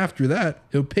 and then after that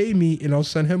he'll pay me and I'll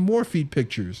send him more feet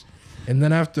pictures." And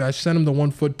then after I sent him the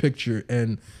 1 foot picture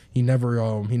and he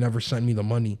never sent me the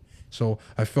money. So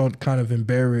I felt kind of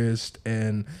embarrassed,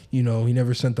 and he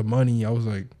never sent the money. I was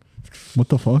like, "What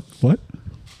the fuck? What?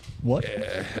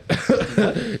 Yeah.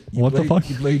 What the fuck?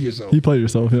 You played yourself. You played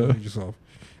yourself, yeah. You played yourself."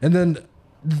 And then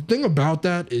the thing about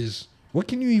that is, what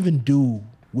can you even do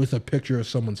with a picture of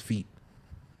someone's feet?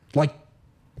 Like,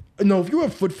 no, if you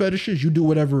have foot fetishes, you do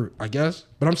whatever, I guess.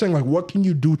 But I'm saying, like, what can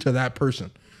you do to that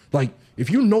person? Like, if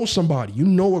you know somebody, you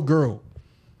know a girl,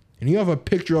 and you have a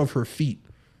picture of her feet,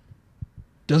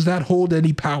 does that hold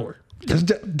any power? Does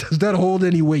that hold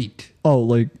any weight? Oh,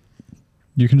 like,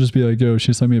 you can just be like, "Yo,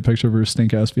 she sent me a picture of her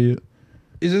stink ass feet."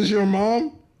 Is this your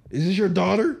mom? Is this your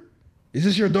daughter? Is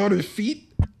this your daughter's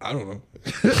feet? I don't know.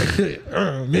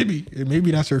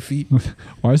 Maybe that's her feet.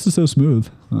 Why is this so smooth?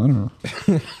 I don't know.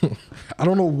 I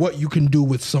don't know what you can do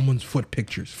with someone's foot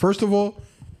pictures. First of all,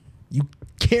 you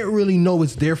can't really know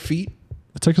it's their feet.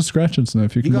 It's like a scratch and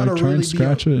sniff. You can like try and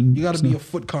scratch it. And you got to be a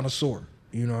foot connoisseur.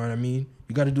 You know what I mean?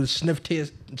 You got to do a sniff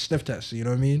test. You know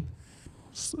what I mean?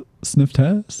 Sniff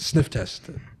test? Sniff test.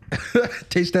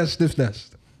 Taste test, sniff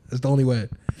test. That's the only way.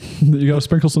 You got to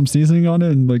sprinkle some seasoning on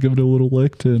it and like give it a little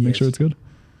lick to make sure it's good.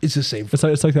 It's the same foot.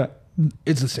 It's like that.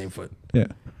 It's the same foot. Yeah.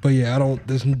 But yeah,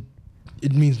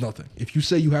 it means nothing. If you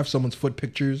say you have someone's foot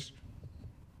pictures,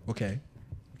 okay,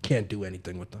 can't do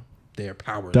anything with them. They're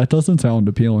powerless. That doesn't sound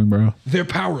appealing, bro. They're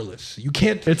powerless. You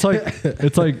can't. It's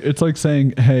like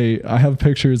saying, "Hey, I have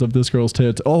pictures of this girl's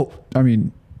tits." Oh, I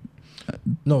mean,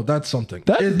 no, that's something.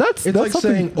 That's like something.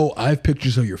 saying, "Oh, I have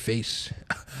pictures of your face.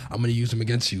 I'm gonna use them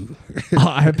against you."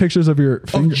 I have pictures of your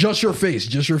fingers. Just your face.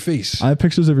 Just your face. I have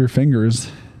pictures of your fingers.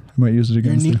 I might use it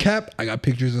against your kneecap. I got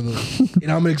pictures of those,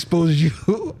 and I'm gonna expose you.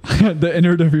 The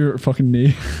innard of your fucking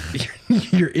knee.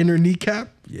 Your inner kneecap.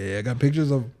 Yeah, I got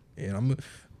pictures of. And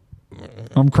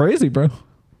I'm crazy, bro.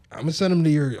 I'm gonna send them to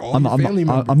your family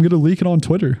members. I'm gonna leak it on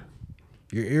Twitter.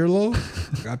 Your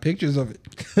earlobe? I got pictures of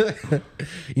it.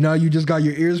 You know how you just got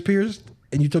your ears pierced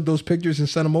and you took those pictures and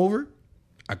sent them over?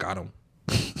 I got them.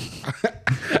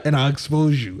 And I'll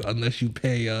expose you unless you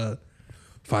pay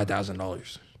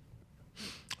 $5,000.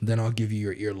 Then I'll give you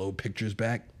your earlobe pictures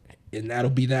back, and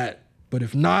that'll be that. But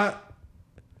if not,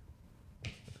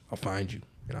 I'll find you.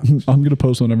 I'm gonna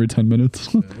post one every 10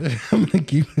 minutes. I'm gonna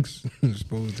keep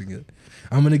exposing it.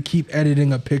 I'm gonna keep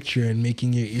editing a picture and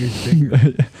making your ears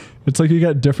bigger. It's like you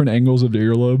got different angles of the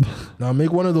earlobe. Now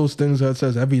make one of those things that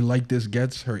says every like this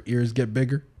gets, her ears get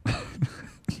bigger.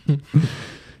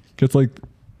 Gets like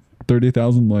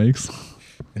 30,000 likes.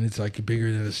 And it's like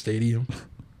bigger than a stadium.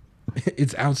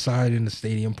 It's outside in the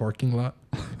stadium parking lot.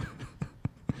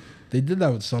 They did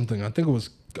that with something. I think it was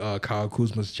Kyle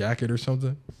Kuzma's jacket or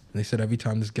something. And they said every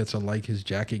time this gets a like, his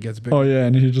jacket gets bigger. Oh, yeah.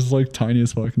 And he's just like tiny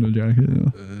as fuck in the jacket.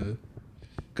 Yeah.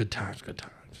 Good times, good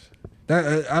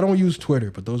times. I don't use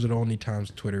Twitter, but those are the only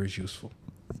times Twitter is useful.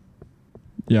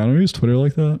 Yeah, I don't use Twitter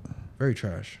like that. Very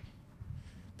trash.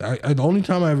 The only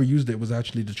time I ever used it was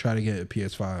actually to try to get a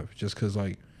PS5. Just because,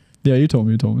 like... Yeah, you told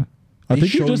me. I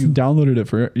think you just downloaded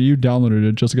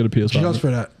it just to get a PS5. Just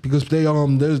for that, because they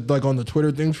there's like on the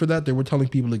Twitter things for that, they were telling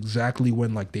people exactly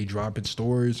when like they drop in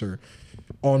stores or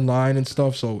online and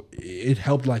stuff. So it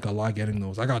helped like a lot getting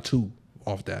those. I got 2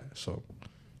 off that, so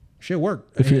shit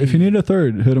worked. If you need a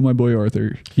third, hit on my boy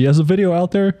Arthur. He has a video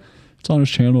out there. It's on his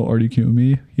channel,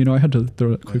 RDQME. You know, I had to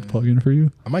throw that quick plug in for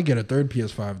you. I might get a third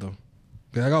PS5 though.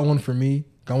 Cause I got one for me,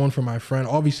 got one for my friend.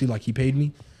 Obviously, like he paid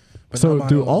me. But so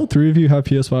do all 3 of you have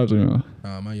PS5s or no?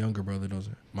 My younger brother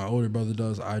doesn't. My older brother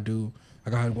does. I do. I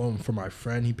got one for my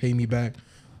friend. He paid me back.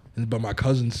 But my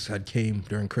cousins had came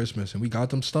during Christmas and we got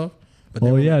them stuff. But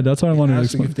that's what I wanted to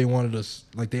explain. If they wanted us,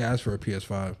 like they asked for a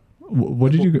PS5.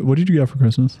 What did you get for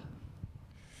Christmas?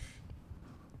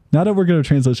 Now that we're gonna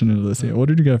transition into this, what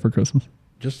did you get for Christmas?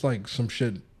 Just like some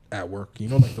shit at work. You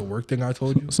know, like the work thing I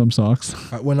told you. Some socks.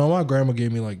 When my grandma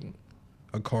gave me like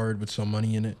a card with some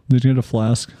money in it. Did you get a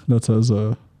flask that says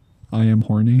 "I am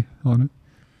horny" on it?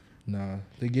 Nah,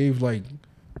 they gave like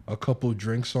a couple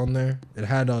drinks on there. It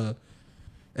had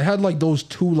like those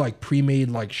 2 like pre-made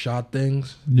like shot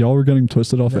things. Y'all were getting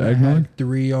twisted off of eggnog.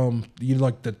 3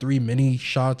 like the 3 mini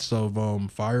shots of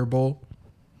Fireball.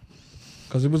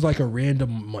 Cause it was like a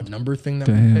random number thing that.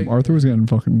 Damn, we picked. Arthur was getting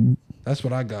fucking. That's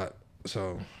what I got.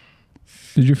 So.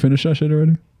 Did you finish that shit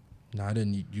already? No, I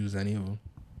didn't use any of them.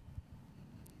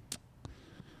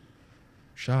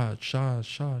 Shot. I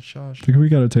think we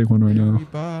gotta take one right now.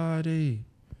 Everybody.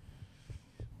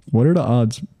 What are the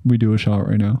odds we do a shot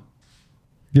right now?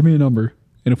 Give me a number,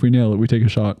 and if we nail it, we take a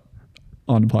shot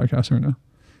on the podcast right now.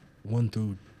 1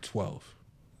 through 12.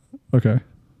 Okay.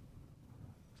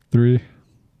 3,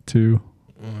 2,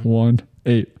 1,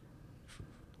 8.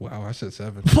 Wow, I said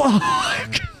 7.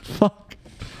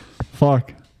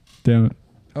 Fuck. Damn it.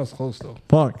 That was close though.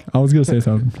 Fuck. I was gonna say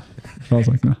 7. I was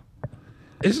like, no.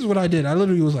 This is what I did. I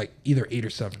literally was like either 8 or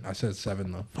 7. I said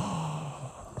 7 though.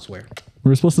 I swear. We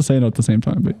were supposed to say it at the same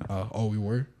time, but we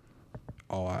were.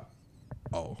 Oh,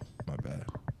 my bad.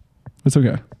 It's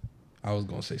okay. I was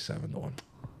gonna say 7 though.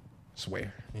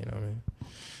 Swear. You know what I mean?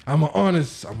 I'm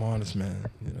honest man.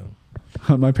 You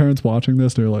know. My parents watching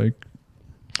this, they're like,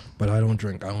 but I don't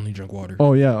drink. I only drink water.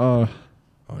 Oh yeah. I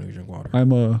only drink water.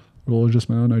 I'm a religious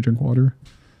man. I drink water.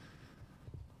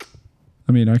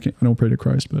 I mean, I don't pray to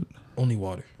Christ, but only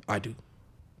water. I do.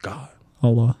 God.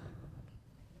 Allah.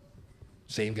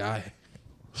 Same guy.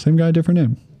 Same guy, different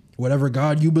name. Whatever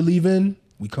God you believe in,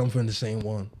 we come from the same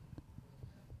one.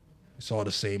 It's all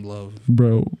the same love.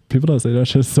 Bro, people that say that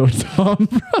shit's so dumb.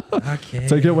 I can't.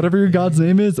 It's like, yeah, whatever your God's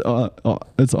name is,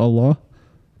 it's Allah.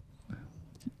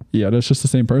 Yeah, that's just the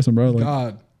same person, bro. Like,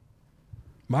 God.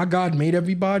 My God made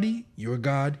everybody. Your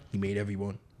God, he made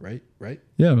everyone. Right?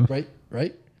 Yeah.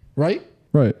 Right?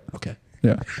 Okay.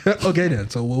 Yeah. Okay then.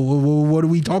 So what are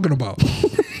we talking about?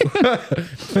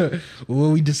 What are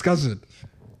we discussing?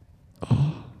 You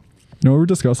know what we're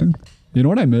discussing? You know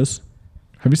what I miss?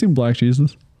 Have you seen Black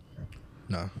Jesus?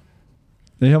 No.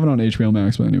 They have it on HBO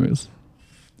Max, but anyways.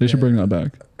 They should bring that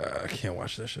back. I can't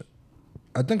watch that shit.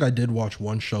 I think I did watch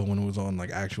one show when it was on like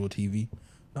actual TV.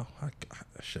 No, I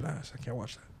can't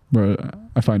watch that. Bro,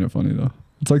 I find it funny though.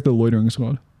 It's like the Loitering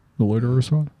Squad. The Loiterer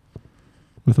Squad.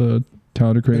 With a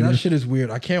talented creator. That shit is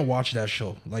weird. I can't watch that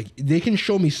show. Like, they can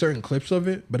show me certain clips of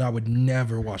it, but I would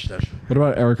never watch that show. What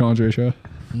about Eric Andre show?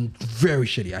 Very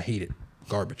shitty. I hate it.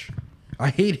 Garbage. I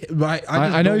hate it.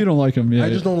 I know you don't like him. Yeah, I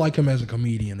just don't like him as a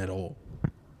comedian at all.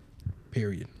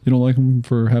 Period. You don't like him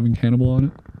for having Hannibal on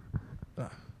it?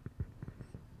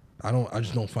 I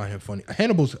just don't find him funny.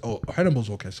 Hannibal's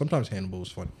okay. Sometimes Hannibal is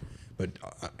funny, but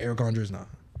Eric Andre's not.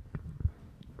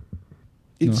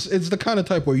 It's the kind of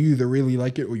type where you either really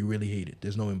like it or you really hate it.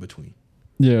 There's no in between.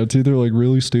 Yeah, it's either like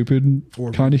really stupid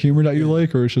kind of humor that you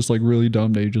like, or it's just like really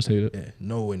dumb that you just hate it. Yeah,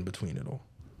 no in between at all.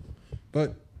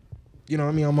 But you know,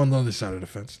 I mean, I'm on the other side of the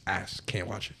fence. Can't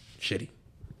watch it. Shitty.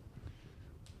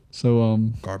 So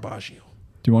Garbaggio.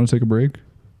 Do you want to take a break?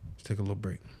 Let's take a little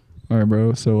break. All right,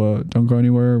 bro. So don't go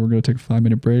anywhere. We're gonna take a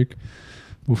 5-minute break.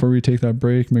 Before we take that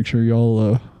break, make sure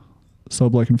y'all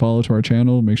sub, like, and follow to our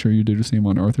channel. Make sure you do the same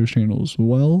on Arthur's channel as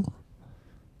well.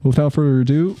 Without further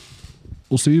ado,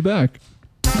 we'll see you back.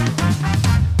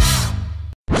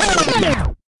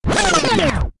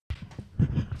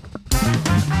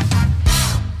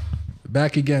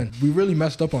 Back again. We really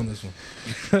messed up on this one.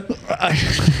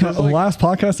 Last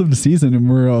podcast of the season, and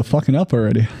we're fucking up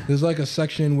already. There's like a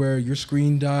section where your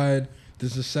screen died.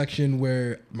 There's a section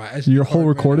where my SD your whole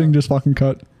recording just fucking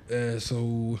cut.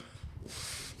 So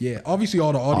yeah, obviously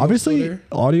all the audio. Obviously,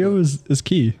 audio is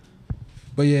key.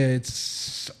 But yeah,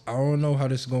 I don't know how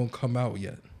this is gonna come out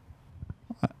yet.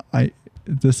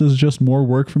 This is just more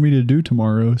work for me to do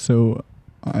tomorrow. So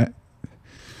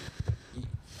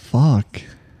Fuck.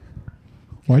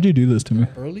 Why'd you do this to me?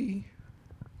 Early?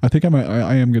 I think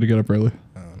I am gonna get up early.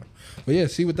 I don't know. But yeah,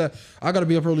 see with that, I gotta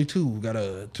be up early too.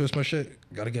 Gotta twist my shit.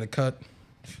 Gotta get a cut.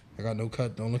 I got no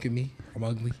cut. Don't look at me. I'm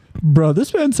ugly. Bro,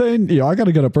 this man saying, yo, I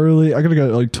gotta get up early. I gotta go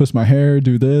like twist my hair,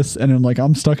 do this, and then like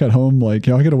I'm stuck at home. Like,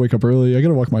 yo, I gotta wake up early. I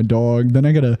gotta walk my dog. Then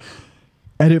I gotta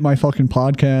edit my fucking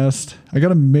podcast. I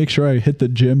gotta make sure I hit the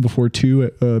gym before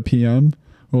 2 p.m.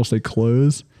 or else they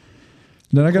close.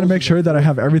 Then I gotta make sure that I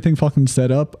have everything fucking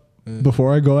set up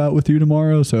before I go out with you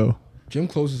tomorrow. So gym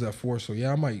closes at 4, so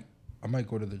yeah, I might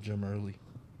go to the gym early.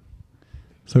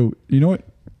 So you know what?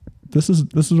 This is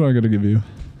what I gotta give you.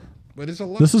 But it's a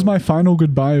lot. This is my final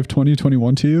goodbye of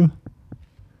 2021 to you.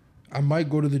 I might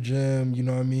go to the gym, you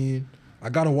know what I mean? I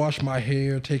gotta wash my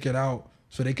hair, take it out,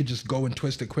 so they could just go and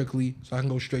twist it quickly, so I can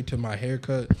go straight to my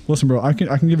haircut. Listen, bro, I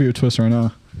can give you a twist right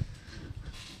now.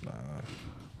 Nah.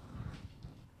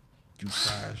 You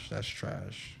trash. That's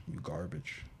trash. You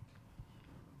garbage.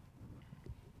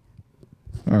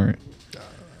 All right.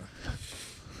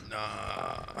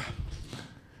 Nah.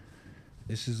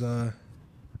 This is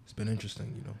it's been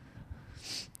interesting, you know.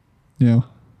 Yeah.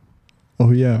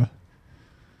 Oh yeah.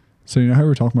 So you know how we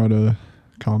were talking about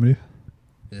comedy?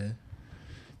 Yeah.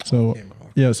 So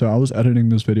yeah, so I was editing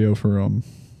this video for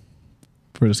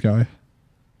this guy.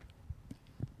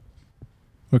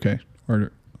 Okay,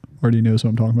 already knows what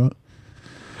I'm talking about.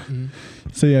 Mm-hmm.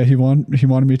 So yeah, he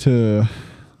wanted me to,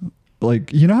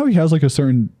 like, you know how he has like a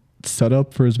certain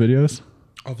setup for his videos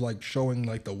of like showing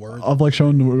like the words, of like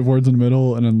showing the words in the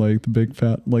middle and then like the big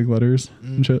fat like letters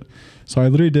and shit. So I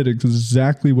literally did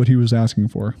exactly what he was asking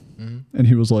for, and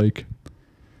he was like,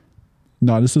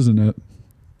 "Nah, this isn't it."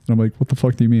 And I'm like, "What the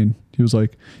fuck do you mean?" He was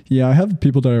like, "Yeah, I have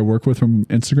people that I work with from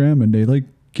Instagram, and they like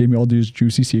gave me all these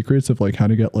juicy secrets of like how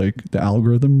to get like the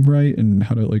algorithm right and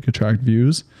how to like attract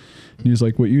views." And he's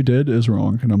like, "What you did is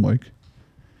wrong." And I'm like,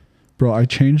 "Bro, I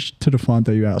changed to the font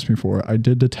that you asked me for. I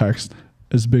did the text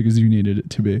as big as you needed it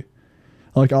to be.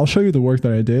 Like, I'll show you the work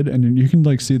that I did, and you can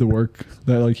like see the work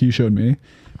that like he showed me,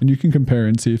 and you can compare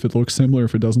and see if it looks similar,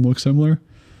 if it doesn't look similar."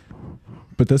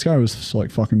 But this guy was just, like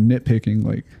fucking nitpicking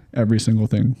like every single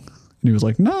thing, and he was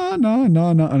like, "Nah," and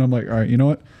I'm like, "All right, you know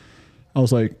what?" I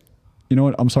was like, "You know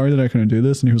what? I'm sorry that I couldn't do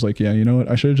this." And he was like, "Yeah, you know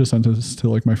what? I should have just sent this to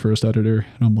like my first editor."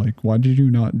 And I'm like, "Why did you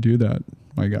not do that,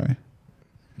 my guy?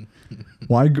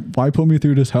 Why put me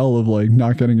through this hell of like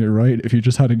not getting it right if you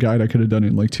just had a guide I could have done it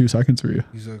in like 2 seconds for you?"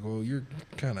 He's like, "Well, you're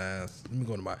kind of ass.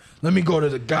 Let me go to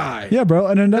the guy." Yeah, bro.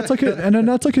 And then that's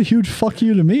like a huge fuck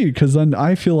you to me, because then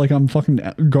I feel like I'm fucking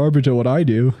garbage at what I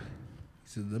do. He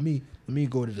said, "Let me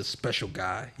go to the special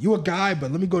guy. You a guy,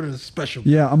 but let me go to the special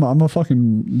guy." Yeah, I'm a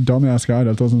fucking dumbass guy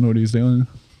that doesn't know what he's doing.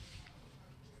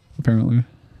 Apparently.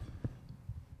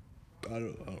 I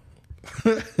don't know.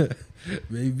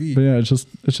 Maybe. But yeah, it's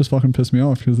just fucking pissed me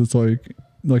off, because it's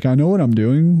like I know what I'm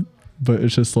doing, but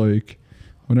it's just like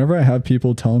whenever I have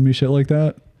people telling me shit like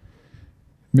that, it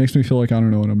makes me feel like I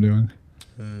don't know what I'm doing.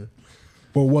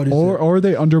 But what is or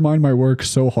they undermine my work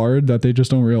so hard that they just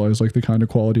don't realize like the kind of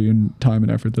quality and time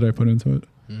and effort that I put into it.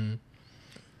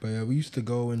 But yeah, we used to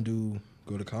go to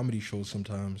comedy shows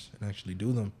sometimes and actually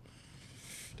do them.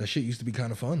 That shit used to be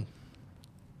kind of fun.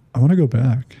 I want to go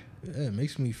back. Yeah, it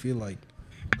makes me feel like,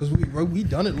 because we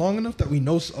done it long enough that we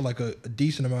know like a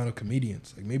decent amount of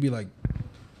comedians, like maybe like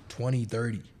 20,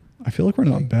 30. I feel like we're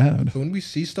not bad. So when we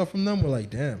see stuff from them, we're like,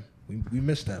 damn, we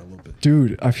missed that a little bit.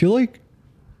 Dude, I feel like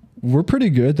we're pretty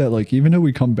good that like even though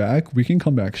we come back, we can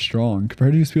come back strong.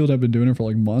 Compared to these people that have been doing it for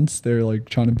like months, they're like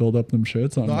trying to build up them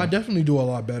shits. No, I definitely do a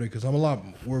lot better because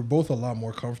we're both a lot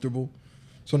more comfortable.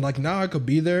 So like now I could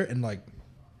be there and like,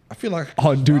 I feel like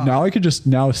dude, now I could just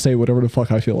say whatever the fuck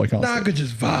I feel like. Now I could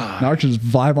just vibe. Now I could just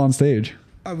vibe on stage.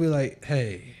 I'd be like,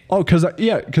 hey. Oh,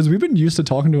 because we've been used to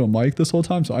talking to a mic this whole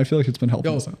time, so I feel like it's been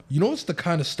helpful. Yo, you know what's the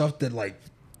kind of stuff that like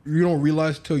you don't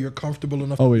realize till you're comfortable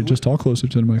enough. Oh wait, just talk closer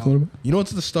to the mic a little bit. You know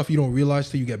what's the stuff you don't realize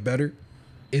till you get better?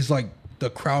 Is like the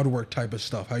crowd work type of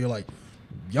stuff. How you're like,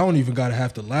 y'all don't even gotta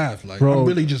have to laugh. Like, bro, I'm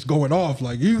really just going off.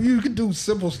 Like you can do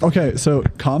simple stuff. Okay, so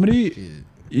comedy.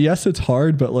 Yes, it's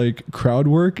hard, but like crowd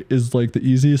work is like the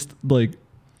easiest. Like,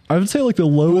 I would say like the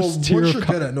lowest tier. Once you're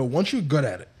good at it, once you're good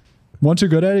at it. Once you're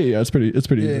good at it, yeah, it's pretty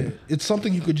easy. It's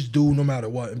something you could just do no matter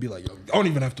what and be like, yo, I don't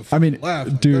even have to laugh.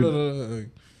 Like,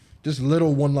 dude. Just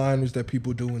little one-liners that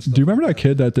people do and stuff. Do you remember that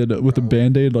kid that did it with a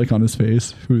Band-Aid like on his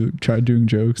face who tried doing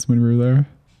jokes when we were there?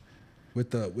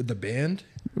 With the band?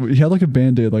 He had like a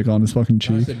Band-Aid like on his fucking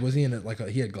cheek. Was he in it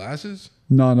he had glasses?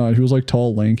 No, he was like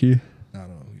tall, lanky. I don't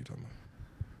know who you're talking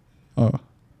about. Oh.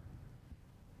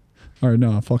 All right,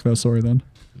 no, fuck that story then.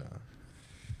 Nah.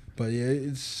 But yeah,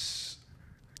 it's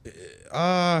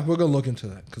We're gonna look into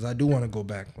that because I do want to go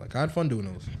back. Like I had fun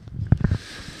doing those.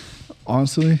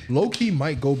 Honestly, Low key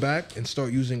might go back and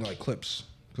start using like clips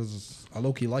because I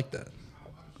low key like that.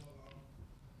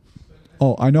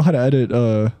 oh, I know how to edit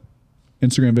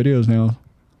Instagram videos now.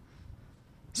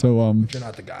 So You're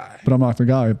not the guy, but I'm not the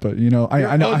guy. But you know,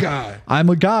 I know a guy, I'm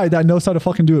a guy that knows how to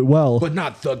fucking do it well. but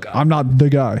not the guy. I'm not the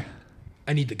guy.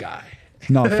 I need the guy.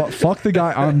 No, fuck the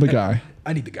guy. I'm the guy.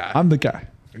 I need the guy. I'm the guy.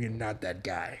 You're not that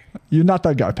guy. You're not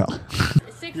that guy, pal.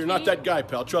 You're not that guy,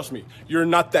 pal. Trust me. You're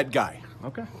not that guy.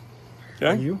 Okay.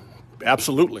 Okay? You?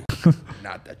 Absolutely.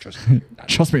 Not that. Trust me. Not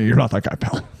Trust me, you're not that guy,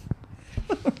 pal.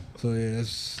 So yeah,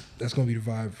 that's gonna be the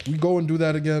vibe. We go and do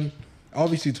that again.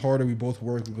 Obviously, it's harder. We both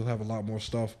work. We both have a lot more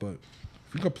stuff. But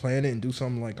if we could plan it and do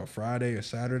something like a Friday or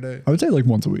Saturday, I would say like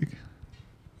once a week.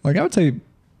 Like I would say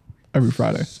every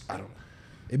Friday. I don't know.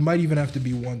 It might even have to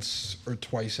be once or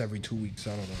twice every 2 weeks. I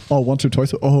don't know. Oh, once or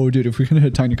twice. Oh, dude, if we can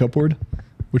hit Tiny Cupboard,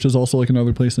 which is also like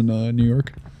another place in New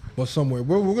York. Well, somewhere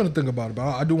we're gonna think about it. But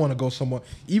I do want to go somewhere,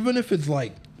 even if it's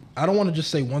like I don't want to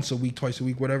just say once a week, twice a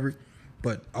week, whatever.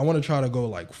 But I want to try to go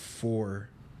like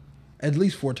at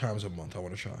least 4 times a month. I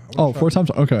want to try. Oh, 4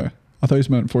 times. Okay, I thought you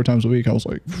meant 4 times a week. I was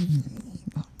like,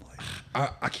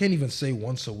 I can't even say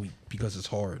once a week because it's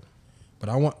hard. But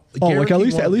I want like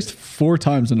at least 4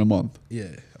 times in a month. Yeah,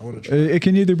 I want to try. It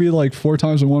can either be like 4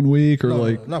 times in 1 week, or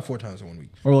No, not 4 times in 1 week.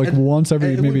 or like once every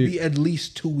and it maybe. would be at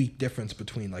least 2 week difference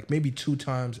between like maybe 2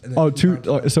 times and then Oh, two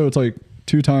two. times So it's like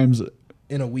 2 times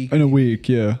in a week. in a week.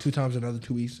 Yeah. 2 times another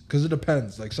 2 weeks because it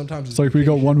depends. Like sometimes It's like we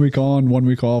go 1 week on, 1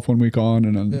 week off, 1 week on,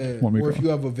 and then Yeah, 1 week or off. if you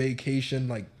have a vacation,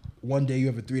 like one day you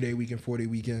have a 3-day weekend, 4-day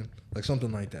weekend, like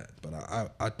something like that. But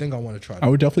I think I want to try. I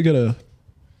would definitely get a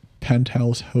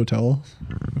penthouse hotel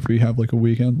if we have like a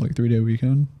weekend, like 3-day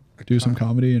weekend. Do some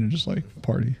comedy and just like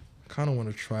party. Kind of want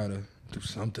to try to do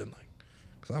something like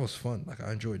because that was fun. Like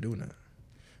I enjoyed doing that.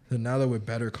 And now that we're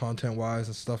better content wise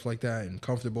and stuff like that and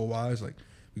comfortable wise, like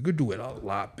we could do it a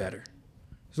lot better.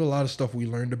 There's a lot of stuff we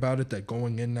learned about it that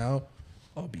going in now,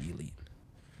 I'll be elite.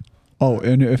 Oh,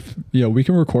 and if we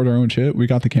can record our own shit. We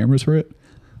got the cameras for it.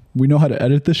 We know how to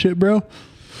edit this shit, bro.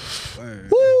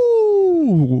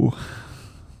 Woo!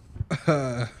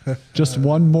 Just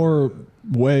one more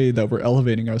way that we're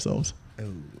elevating ourselves.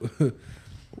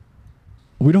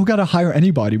 We don't gotta hire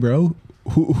anybody, bro.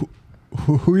 Who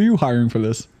are you hiring for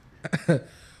this?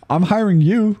 I'm hiring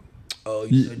you. Oh,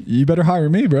 you better hire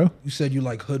me, bro. You said you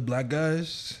like hood black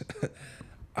guys.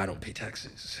 I don't pay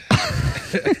taxes.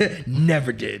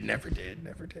 Never did.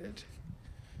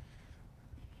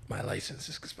 My license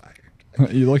is expired.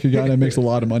 You like a guy that makes a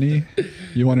lot of money?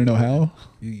 You want to know how?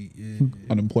 You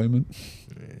Unemployment.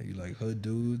 you like hood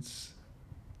dudes.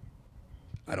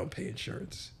 I don't pay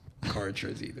insurance. Car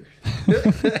insurance either.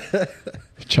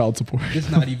 Child support.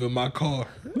 It's not even my car.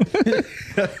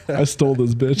 I stole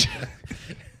this bitch.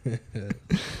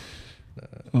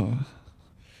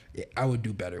 Yeah, I would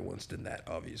do better once than that,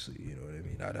 obviously. You know what I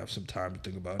mean? I'd have some time to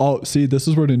think about it. Oh, see, this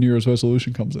is where the New Year's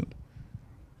resolution comes in.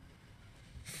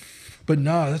 But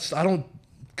nah,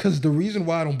 because the reason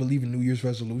why I don't believe in New Year's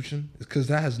resolution is because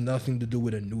that has nothing to do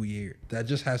with a new year. That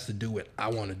just has to do with, I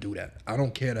want to do that. I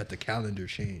don't care that the calendar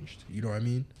changed. You know what I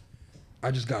mean?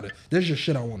 I just got to, there's just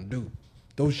shit I want to do.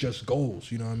 Those just goals,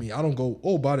 you know what I mean? I don't go,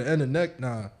 oh, by the end of next,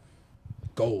 nah.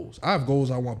 Goals. I have goals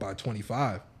I want by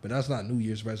 25, but that's not New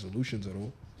Year's resolutions at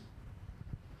all.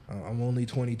 I'm only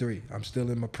 23. I'm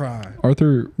still in my prime.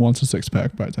 Arthur wants a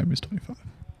 6-pack by the time he's 25.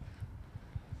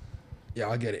 Yeah,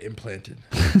 I'll get it implanted.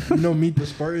 You know, Meet the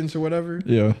Spartans or whatever?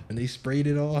 Yeah. And they sprayed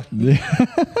it on? Yeah.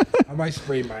 I might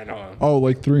spray mine on. Oh,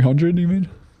 like 300, you mean?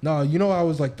 No, you know, I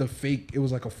was like the fake, it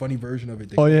was like a funny version of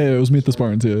it. Oh, yeah, it was Meet the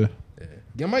Spartans, yeah.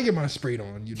 Yeah, I might get mine sprayed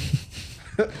on. You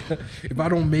know? If I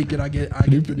don't make it, I get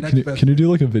the next best. Can you do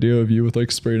like a video of you with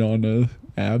like sprayed on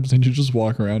abs and you just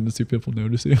walk around and see people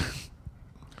notice you?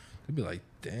 They'd be like,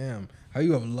 damn, how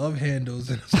you have love handles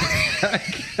and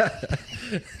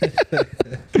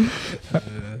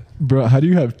Bro, how do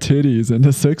you have titties in a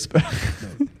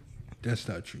 6-pack? No, that's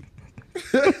not true.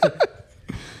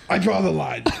 I draw the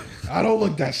line. I don't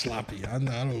look that sloppy. I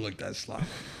don't look that sloppy.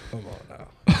 Come on now.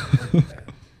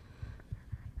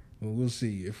 Well, we'll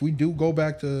see. If we do go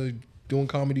back to doing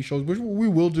comedy shows, which we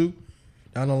will do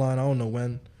down the line, I don't know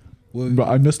when. But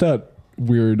I missed that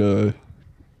weird I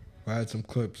had some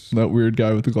clips. that weird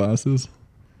guy with the glasses.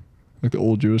 Like the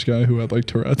old Jewish guy who had like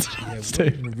Tourette's. Yeah,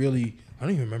 really, I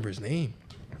don't even remember his name.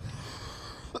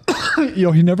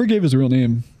 Yo, he never gave his real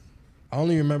name. I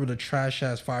only remember the trash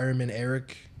ass fireman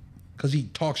Eric, because he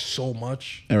talks so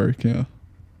much. Eric, yeah.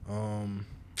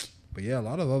 But yeah, a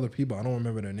lot of other people, I don't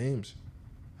remember their names.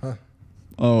 Huh.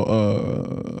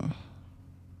 Oh,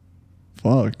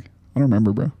 Fuck. I don't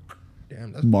remember, bro.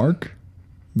 Damn, that's Mark?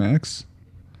 Max?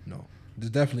 no. There's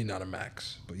definitely not a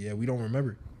Max, but yeah, we don't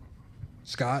remember.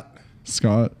 Scott,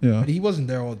 Scott? Yeah. but he wasn't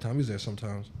there all the time. He was there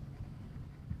sometimes.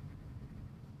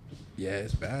 Yeah,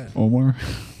 it's bad. Omar?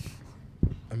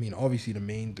 I mean, obviously the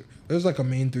main. There's like a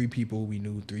main 3 people we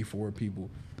knew, 3, 4 people,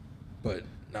 but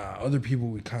nah, other people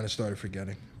we kind of started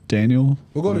forgetting. Daniel?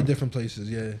 We'll go to different places.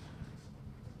 Yeah,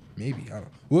 maybe I don't.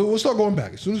 We'll start going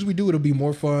back as soon as we do. It'll be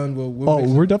more fun.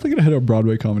 We're definitely gonna hit a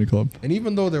Broadway comedy club. And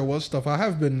even though there was stuff, I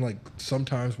have been like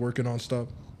sometimes working on stuff,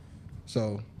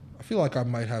 so I feel like I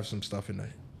might have some stuff in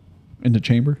In the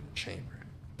chamber? chamber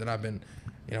that I've been,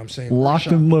 you know, what I'm saying Locked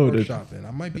and loaded. workshopping.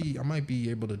 I might be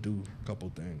able to do a couple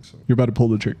things. So You're about to pull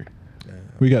the trigger. yeah,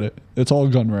 We get it. It's all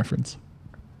gun reference.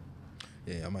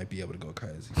 yeah, I might be able to go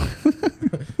crazy.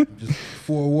 Just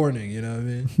forewarning, you know what I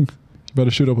mean? You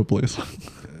better shoot up a place.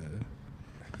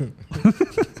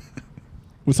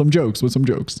 With some jokes,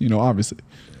 you know, obviously.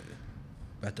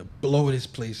 About to blow this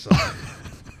place up.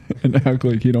 And act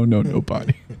like you don't know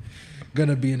nobody.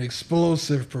 Gonna be an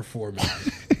explosive performance.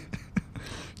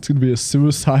 It's gonna be a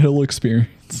suicidal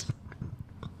experience.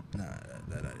 Nah,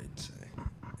 that I didn't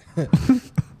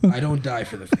say. I don't die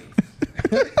for the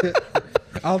faith.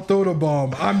 I'll throw the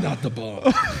bomb. I'm not the bomb.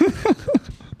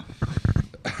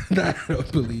 That I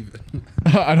don't believe it.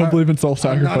 I don't believe in I'm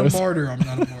self-sacrifice. not a martyr. I'm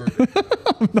not a martyr.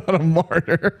 I'm not a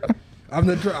martyr.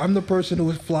 I'm the person who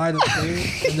would fly the plane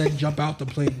and then jump out the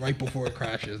plane right before it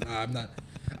crashes. Nah,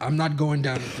 I'm not going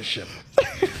down with the ship.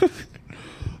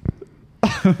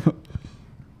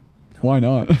 Why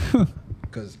not?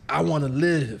 Because I want to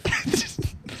live.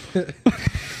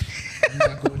 I'm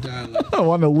not going down like I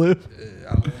want to live.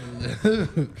 I want to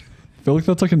live. I feel like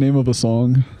that's like a name of a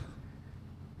song.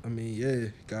 I mean, yeah,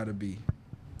 gotta be.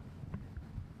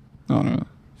 I don't know.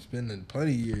 It's been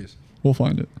plenty of years. We'll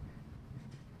find it.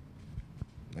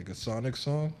 Like a Sonic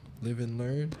song, Live and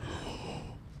Learn.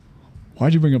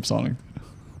 Why'd you bring up Sonic?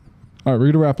 All right, we're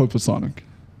gonna wrap up with Sonic.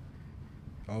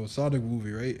 Oh, Sonic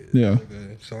movie, right? Yeah. Like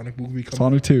a Sonic movie coming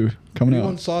Sonic 2 coming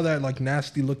Anyone out. saw that like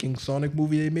nasty looking Sonic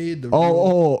movie they made?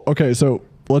 Okay, so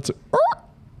let's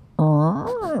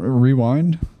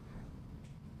rewind.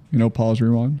 You know, pause,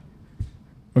 rewind.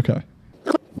 Okay.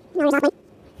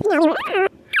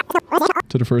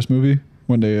 To the first movie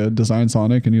when they designed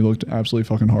Sonic and he looked absolutely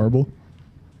fucking horrible.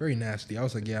 Very nasty. I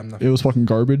was like, yeah, I'm not. It was fucking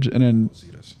garbage. And then See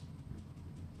this.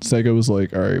 Sega was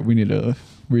like, all right, we need to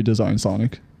redesign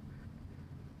Sonic.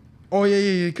 Oh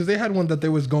yeah. Because they had one that they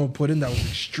was going to put in that was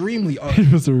extremely ugly,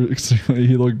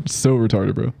 He looked so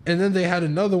retarded, bro. and then they had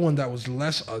another one that was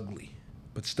less ugly,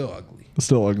 but still ugly.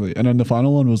 Still ugly. And then the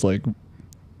final one was like,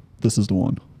 this is the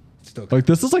one. Still Like,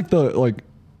 this is like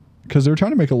because they were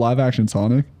trying to make a live action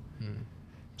Sonic.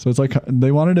 So it's like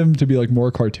they wanted him to be like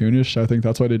more cartoonish. I think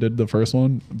that's why they did the first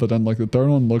one. But then like the third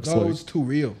one looks no, like, it was too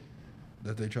real.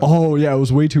 That they tried. oh yeah, it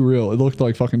was way too real. It looked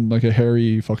like fucking like a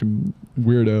hairy fucking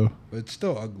weirdo. But it's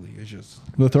still ugly.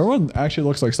 The third one actually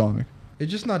looks like Sonic.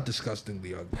 It's just not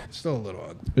disgustingly ugly. It's still a little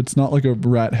ugly It's not like a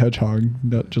rat hedgehog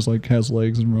that just like has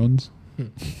legs and runs.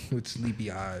 with sleepy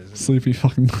eyes. Sleepy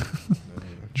fucking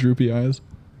droopy eyes.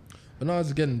 But no,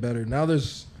 it's getting better. Now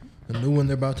there's a new one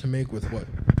they're about to make with what?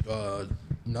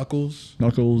 Knuckles.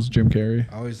 Knuckles, Jim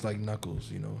Carrey. I always like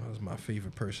Knuckles. You know, that was my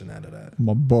favorite person out of that.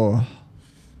 My boy.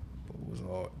 But it was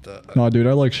all No, dude,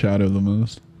 I like Shadow the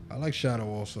most. I like Shadow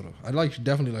also. Though.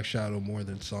 Definitely like Shadow more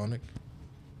than Sonic,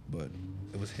 but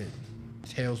it was hidden.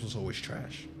 Tails was always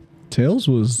trash. Tails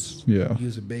was, yeah. He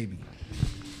was a baby.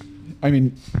 I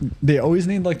mean, they always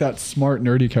need like that smart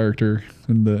nerdy character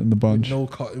in the bunch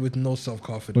With no self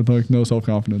confidence. with like no self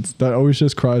confidence that always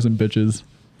just cries and bitches,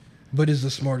 But is the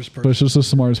smartest but person. it's just the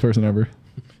smartest person ever.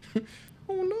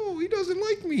 Oh no, he doesn't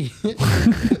like me.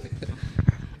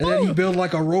 And then he built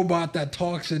like a robot that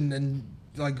talks and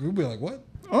like we'll be like, what?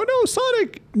 Oh no,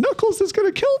 Sonic! Knuckles is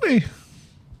gonna kill me.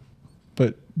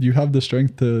 But you have the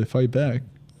strength to fight back.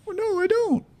 Oh no, I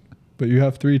don't. But you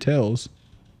have 3 tails.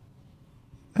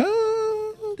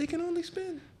 They can only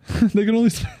spin. They can only.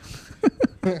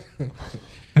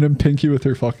 And then Pinky with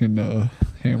her fucking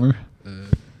hammer.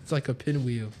 It's like a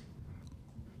pinwheel.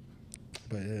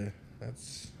 But yeah,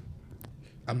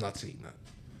 I'm not seeing that.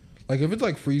 Like if it's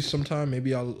like free sometime,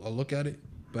 maybe I'll look at it.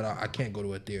 But I can't go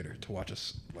to a theater to watch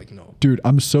us. Like no. Dude,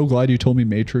 I'm so glad you told me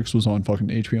Matrix was on fucking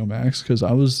HBO Max because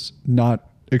I was not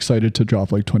excited to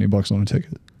drop like $20 on a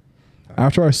ticket.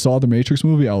 After I saw the Matrix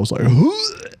movie, I was like, It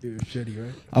was shitty,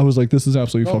 right? I was like, this is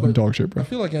absolutely No, fucking but dog shit, bro. I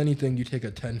feel like anything you take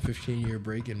a 10, 15 year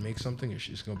break and make something, it's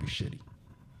just gonna be shitty.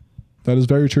 That is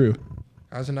very true.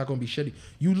 How's it not gonna be shitty?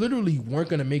 You literally weren't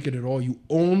gonna make it at all. You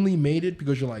only made it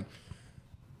because you're like,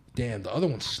 damn, the other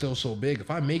one's still so big.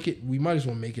 If I make it, we might as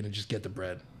well make it and just get the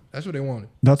bread. That's what they wanted.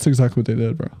 That's exactly what they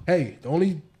did, bro. Hey, the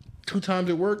only 2 times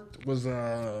it worked was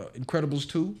Incredibles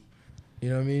 2. You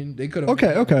know what I mean? They could have.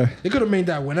 Okay. They could have made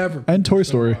that whenever. And Toy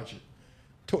Story.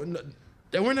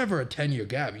 There were never a 10-year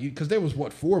gap because there was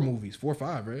 4 movies, 4 or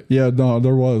 5, right? Yeah, no,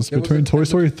 there was. Between Toy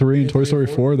Story 3 and Toy Story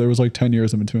 4, there was like 10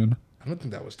 years in between. I don't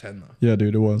think that was 10 though. Yeah,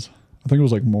 dude, it was. I think it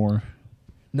was like more.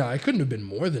 No, it couldn't have been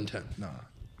more than 10. Nah.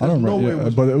 I don't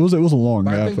remember. But it was a long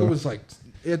gap. I think it was like.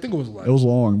 I think it was like. It was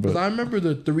long, but because I remember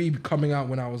the 3 coming out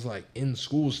when I was like in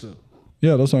school still.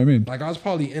 Yeah, that's what I mean. Like I was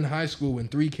probably in high school when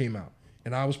 3 came out,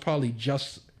 and I was probably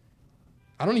just.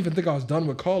 I don't even think I was done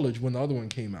with college when the other one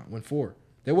came out. When 4.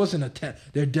 There wasn't a 10.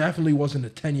 There definitely wasn't a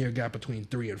 10-year gap between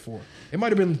 3 and 4. It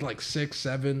might have been like 6,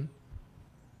 7.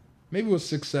 Maybe it was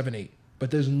 6, 7, 8.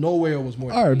 But there's no way it was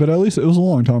more. All right, but at least it was a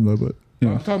long time though. But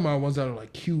I'm talking about ones that are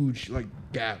like huge, like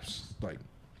gaps,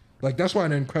 like that's why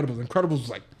in Incredibles was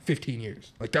like 15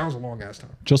 years. Like that was a long ass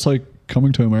time. Just like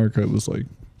Coming to America, it was like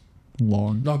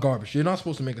long. No garbage. You're not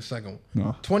supposed to make a second one.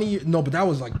 No. 20 years. No, but that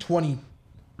was like 20.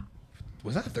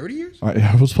 Was that 30 years?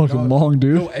 Yeah, it was fucking long,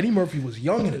 dude. No, Eddie Murphy was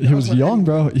young in it. He was like young,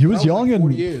 bro. He was young like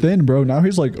and thin, bro. Now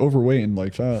he's like overweight and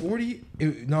like fat. 40?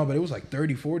 No, but it was like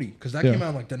 30, 40. Because that came out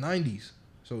in like the 90s.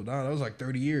 So nah, that was like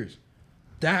 30 years.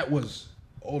 That was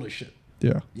old as shit.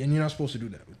 Yeah. And you're not supposed to do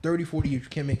that. 30, 40 years, you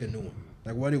can't make a new one.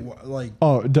 Like what? Like.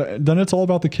 Oh, then it's all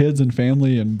about the kids and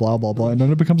family and blah blah blah, and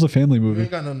then it becomes a family You movie.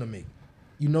 ain't got nothing to make.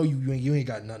 You know you ain't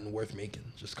got nothing worth making.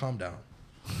 Just calm down.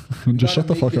 Just shut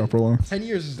the fuck up, Rolling. 10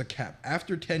 years is the cap.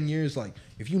 After 10 years, like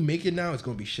if you make it now, it's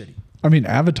gonna be shitty. I mean,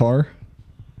 Avatar.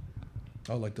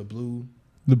 Oh, like the blue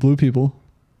people.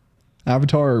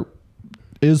 Avatar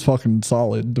is fucking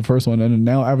solid, the first one, and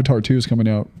now Avatar 2 is coming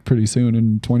out pretty soon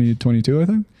in 2022, I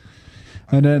think.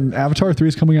 And then Avatar 3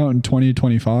 is coming out in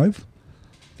 2025.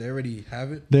 They already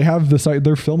have it. They have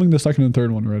they're filming the second and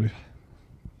third one already.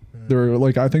 They're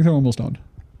like, I think they're almost done.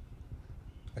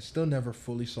 I still never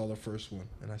fully saw the first one,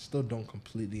 and I still don't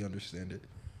completely understand it.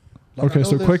 Like, Okay,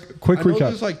 so quick recap.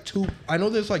 There's like two. I know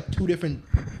there's like 2 different.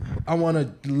 I want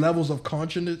to levels of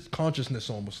consciousness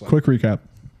almost like. Quick recap.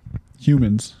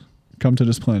 Humans come to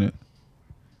this planet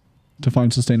to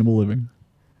find sustainable living.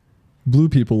 Blue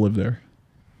people live there.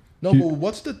 No, but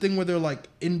what's the thing where they're like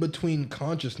in between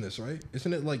consciousness, right?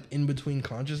 Isn't it like in between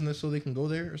consciousness so they can go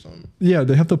there or something? Yeah,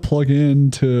 they have to plug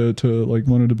in to like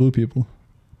one of the blue people.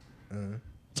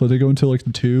 So they go into like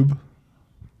the tube.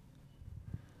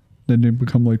 Then they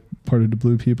become like part of the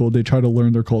blue people. They try to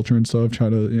learn their culture and stuff. Try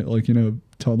to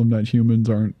tell them that humans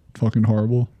aren't fucking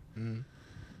horrible.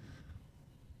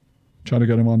 Try to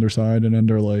get them on their side, and then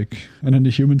they're like, and then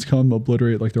the humans come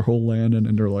obliterate like their whole land, and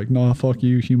then they're like, nah, fuck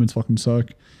you, humans fucking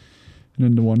suck. And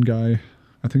then the one guy,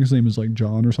 I think his name is like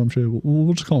John or some shit.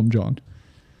 We'll just call him John.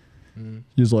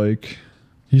 He's like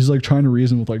trying to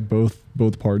reason with like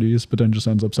both parties, but then just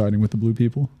ends up siding with the blue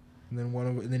people.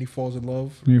 And then he falls in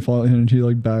love. And he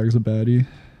like bags a baddie.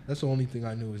 That's the only thing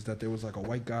I knew is that there was like a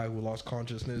white guy who lost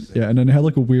consciousness. Yeah, and then they had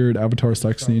like a weird Avatar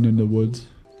sex scene in the woods.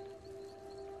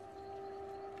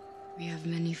 We have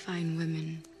many fine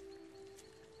women.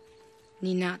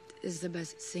 Ninat is the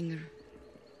best singer.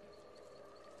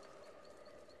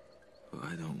 But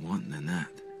I don't want Nanette.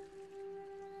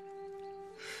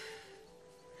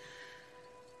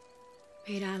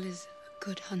 Peral is a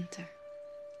good hunter.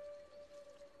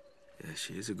 Yeah,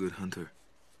 she is a good hunter.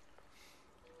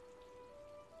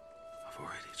 I've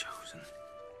already chosen.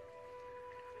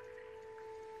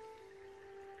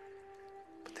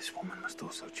 But this woman must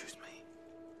also choose me.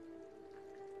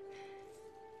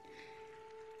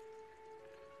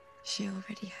 She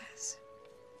already has.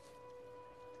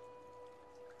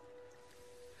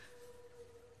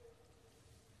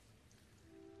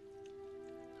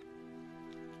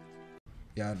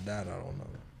 Yeah, that I don't know.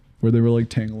 Where they were like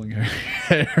tangling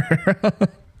hair.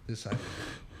 This I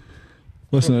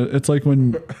Listen, it's like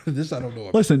when this I don't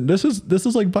know. Listen, this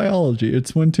is like biology.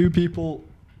 It's when 2 people.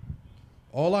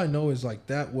 All I know is like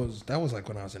that was like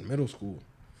when I was in middle school,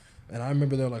 and I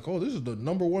remember they're like, "Oh, this is the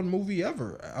 #1 movie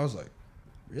ever." I was like,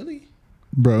 "Really?"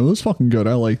 Bro, it was fucking good.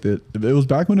 I liked it. It was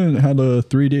back when it had a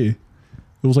 3D.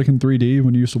 It was like in 3D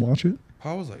when you used to watch it.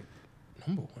 I was like,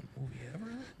 #1 movie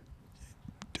ever?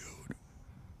 Dude,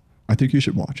 I think you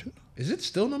should watch it. Is it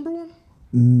still #1?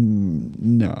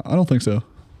 No, I don't think so.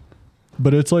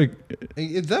 But it's like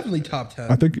It's definitely top 10.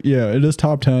 I think it is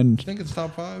top 10. I think it's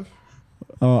top 5.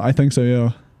 I think so,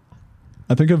 yeah.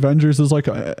 I think Avengers is like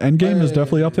Endgame is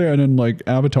definitely up there, and then like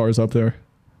Avatar is up there.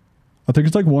 I think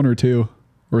it's like 1 or 2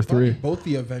 or 3. Both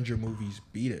the Avenger movies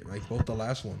beat it, right? Both the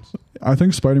last ones. I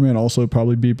think Spider-Man also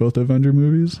probably beat both Avenger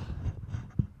movies.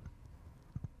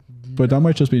 but that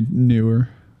might just be newer.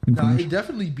 Nah, it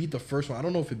definitely beat the first one. I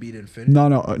don't know if it beat Infinity.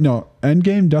 No.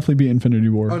 Endgame definitely beat Infinity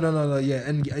War. Oh no.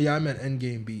 Yeah, I meant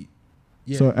Endgame beat.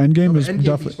 Yeah. So Endgame is Endgame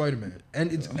definitely beat Spider-Man,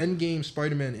 and it's Endgame,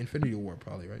 Spider-Man, Infinity War,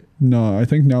 probably, right? No, I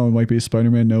think now it might be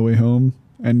Spider-Man No Way Home,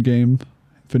 Endgame,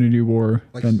 Infinity War.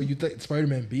 Like, then, but you think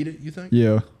Spider-Man beat it? You think?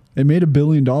 yeah, it made $1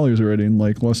 billion already in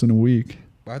like less than a week.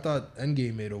 But I thought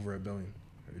Endgame made over $1 billion.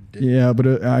 Yeah,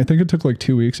 but I think it took like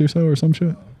 2 weeks or so or some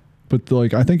shit. But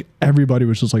like I think everybody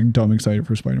was just like dumb excited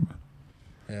for Spider-Man.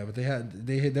 Yeah, but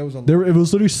there was a It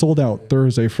was literally sold out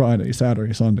Thursday, Friday,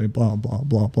 Saturday, Sunday, blah blah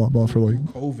blah blah blah for like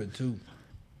COVID too.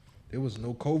 There was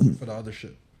no COVID for the other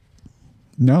shit.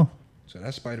 no. So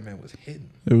that Spider-Man was hitting.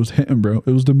 It was hitting, bro.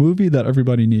 It was the movie that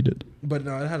everybody needed. But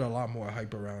no, it had a lot more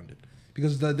hype around it.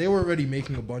 Because they were already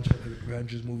making a bunch of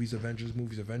Avengers movies.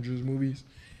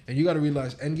 And you got to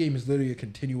realize Endgame is literally a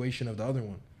continuation of the other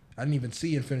one. I didn't even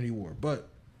see Infinity War. But,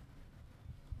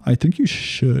 I think you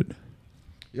should.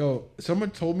 yo,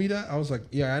 someone told me that. I was like,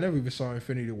 yeah, I never even saw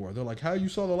Infinity War. They're like, how you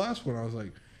saw the last one? I was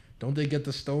like, don't they get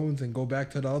the stones and go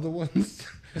back to the other ones?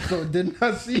 So did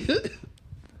not see it.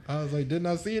 I was like, did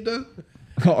not see it then?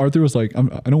 Arthur was like,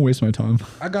 I don't waste my time.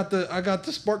 I got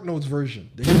the Spark Notes version.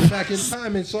 They went back in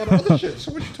time and saw the other shit.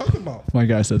 So what you talking about? My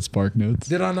guy said Spark Notes.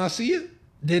 Did I not see it?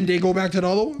 Didn't they go back to the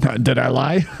other one? Did I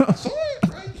lie? Saw it,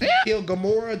 right? He killed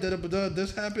Gamora.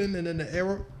 This happened, and then the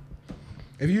arrow.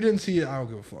 If you didn't see it, I don't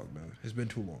give a fuck, man. It's been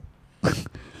too long.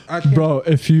 Bro,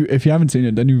 if you haven't seen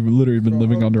it, then you've literally been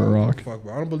living under a rock. Fuck,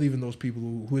 bro. I don't believe in those people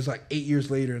who is like 8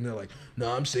 years later and they're like, no,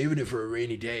 I'm saving it for a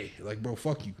rainy day. Like, bro,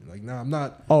 fuck you. Like, nah, I'm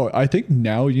not. Oh, I think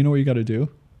now you know what you got to do.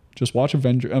 Just watch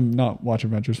Avengers. Not watch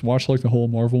Avengers. Watch like the whole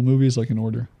Marvel movies like in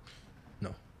order.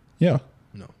 No, Yeah,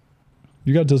 no,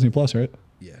 you got Disney Plus, right?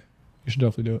 yeah, You should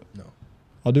definitely do it. no,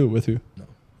 I'll do it with you. no,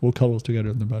 We'll cuddle together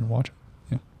in the bed and watch it.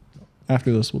 Yeah. No.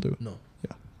 After this, we'll do it. no.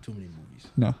 Yeah. Too many movies.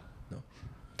 No. No.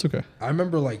 It's okay. I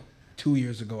remember like 2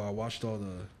 years ago, I watched all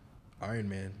the Iron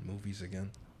Man movies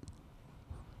again.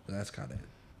 That's kind of it.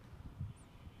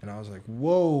 And I was like,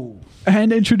 whoa.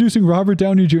 And introducing Robert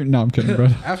Downey Jr. No, I'm kidding, bro.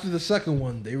 After the second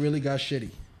one, they really got shitty.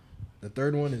 The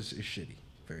third one is shitty.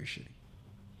 Very shitty.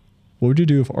 What would you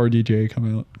do if RDJ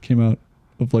came out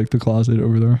of like the closet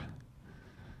over there?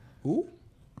 Who?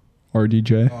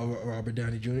 RDJ. Oh, Robert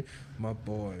Downey Jr. My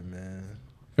boy, man.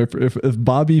 If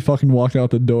Bobby fucking walked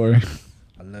out the door,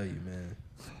 I love you,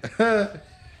 man.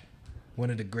 One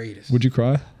of the greatest. would you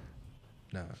cry?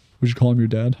 Nah. Would you call him your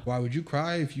dad? Why would you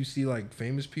cry if you see like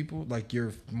famous people, like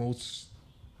the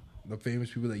famous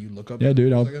people that you look up? Yeah, to?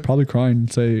 dude. I'll Like, probably cry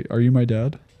and say, "Are you my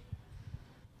dad?"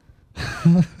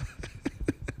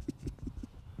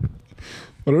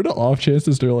 What are the off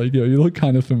chances they're like, "Yo, you look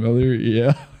kind of familiar"?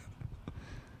 Yeah.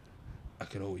 I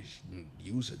could always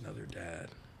use another dad.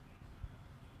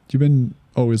 You've been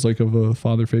always like of a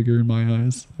father figure in my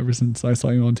eyes ever since I saw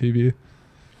you on TV.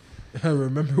 I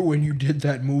remember when you did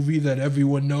that movie that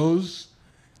everyone knows.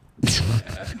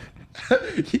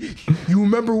 You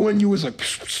remember when you was like.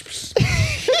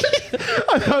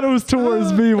 I thought it was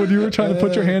towards me when you were trying to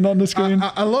put your hand on the screen.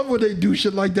 I love when they do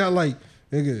shit like that. Like,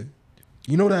 nigga,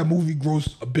 you know that movie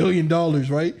grossed $1 billion,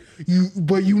 right?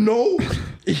 But you know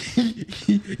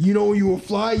when you were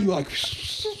fly, you like.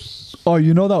 Oh,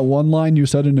 you know that one line you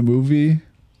said in the movie?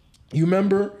 You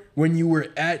remember when you were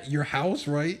at your house,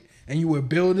 right? And you were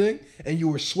building and you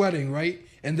were sweating, right?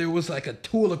 And there was like a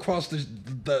tool across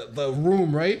the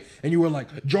room, right? And you were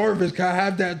like, Jarvis, can I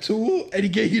have that tool? And he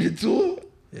gave you the tool?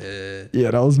 Yeah.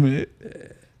 Yeah, that was me.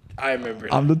 I remember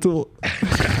that. I'm the tool. I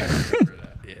remember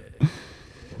that, yeah.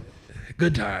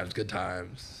 Good times, good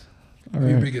times. All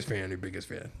Your right. biggest fan.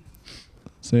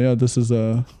 So yeah, this is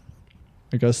I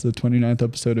guess the 29th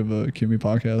episode of a QME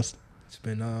podcast. It's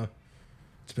been a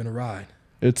ride.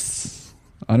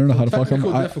 I don't know how to fucking.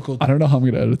 Difficult. I don't know how I'm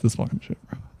gonna edit this fucking shit,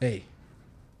 bro. Hey,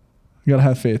 You gotta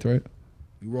have faith, right?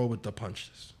 we roll with the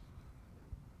punches.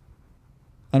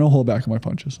 I don't hold back on my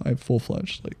punches. I have full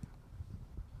fledged. Like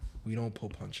We don't pull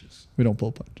punches. we don't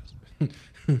pull punches.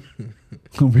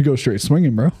 We go straight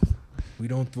swinging, bro. We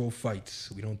don't throw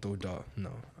fights. We don't throw dog. No,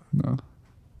 No.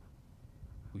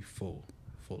 we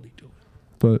fully do it.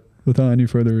 But without any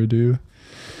further ado,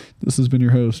 this has been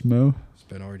your host, Mo. It's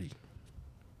been already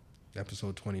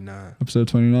episode 29, Episode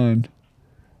 29.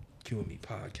 QME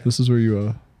podcast. This is where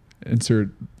you insert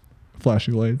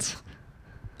flashing lights.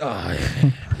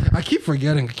 I keep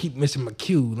forgetting. I keep missing my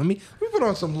cue. Let me put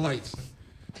on some lights.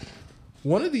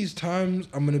 One of these times,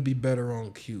 I'm gonna be better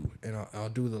on cue, and I'll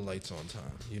do the lights on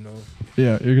time. You know,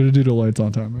 Yeah, you're gonna do the lights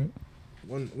on time, right?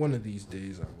 one of these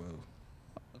days I will.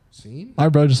 See? All right,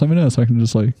 bro. Just let me know so I can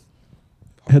just like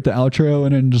hit the outro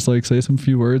and then just like say some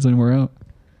few words and we're out.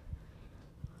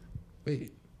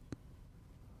 Wait.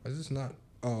 Is this not?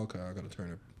 Oh, okay. I gotta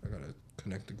turn it. I gotta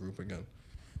connect the group again.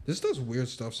 This does weird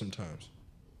stuff sometimes.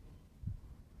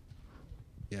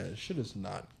 Yeah, this shit is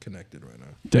not connected right now.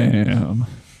 Damn.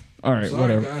 All right, Sorry,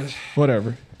 whatever. guys.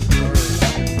 Whatever.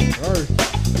 Sorry.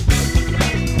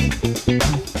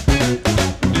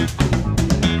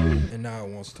 And now it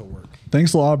wants to work.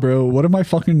 Thanks a lot, bro. What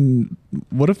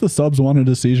if the subs wanted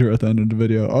a seizure at the end of the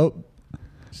video? Oh,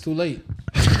 It's too late.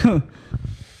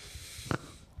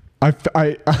 I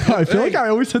feel like I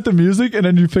always hit the music and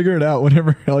then you figure it out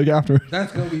whenever, like after.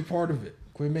 That's gonna be part of it.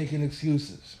 Quit making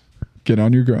excuses. Get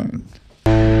on your grind.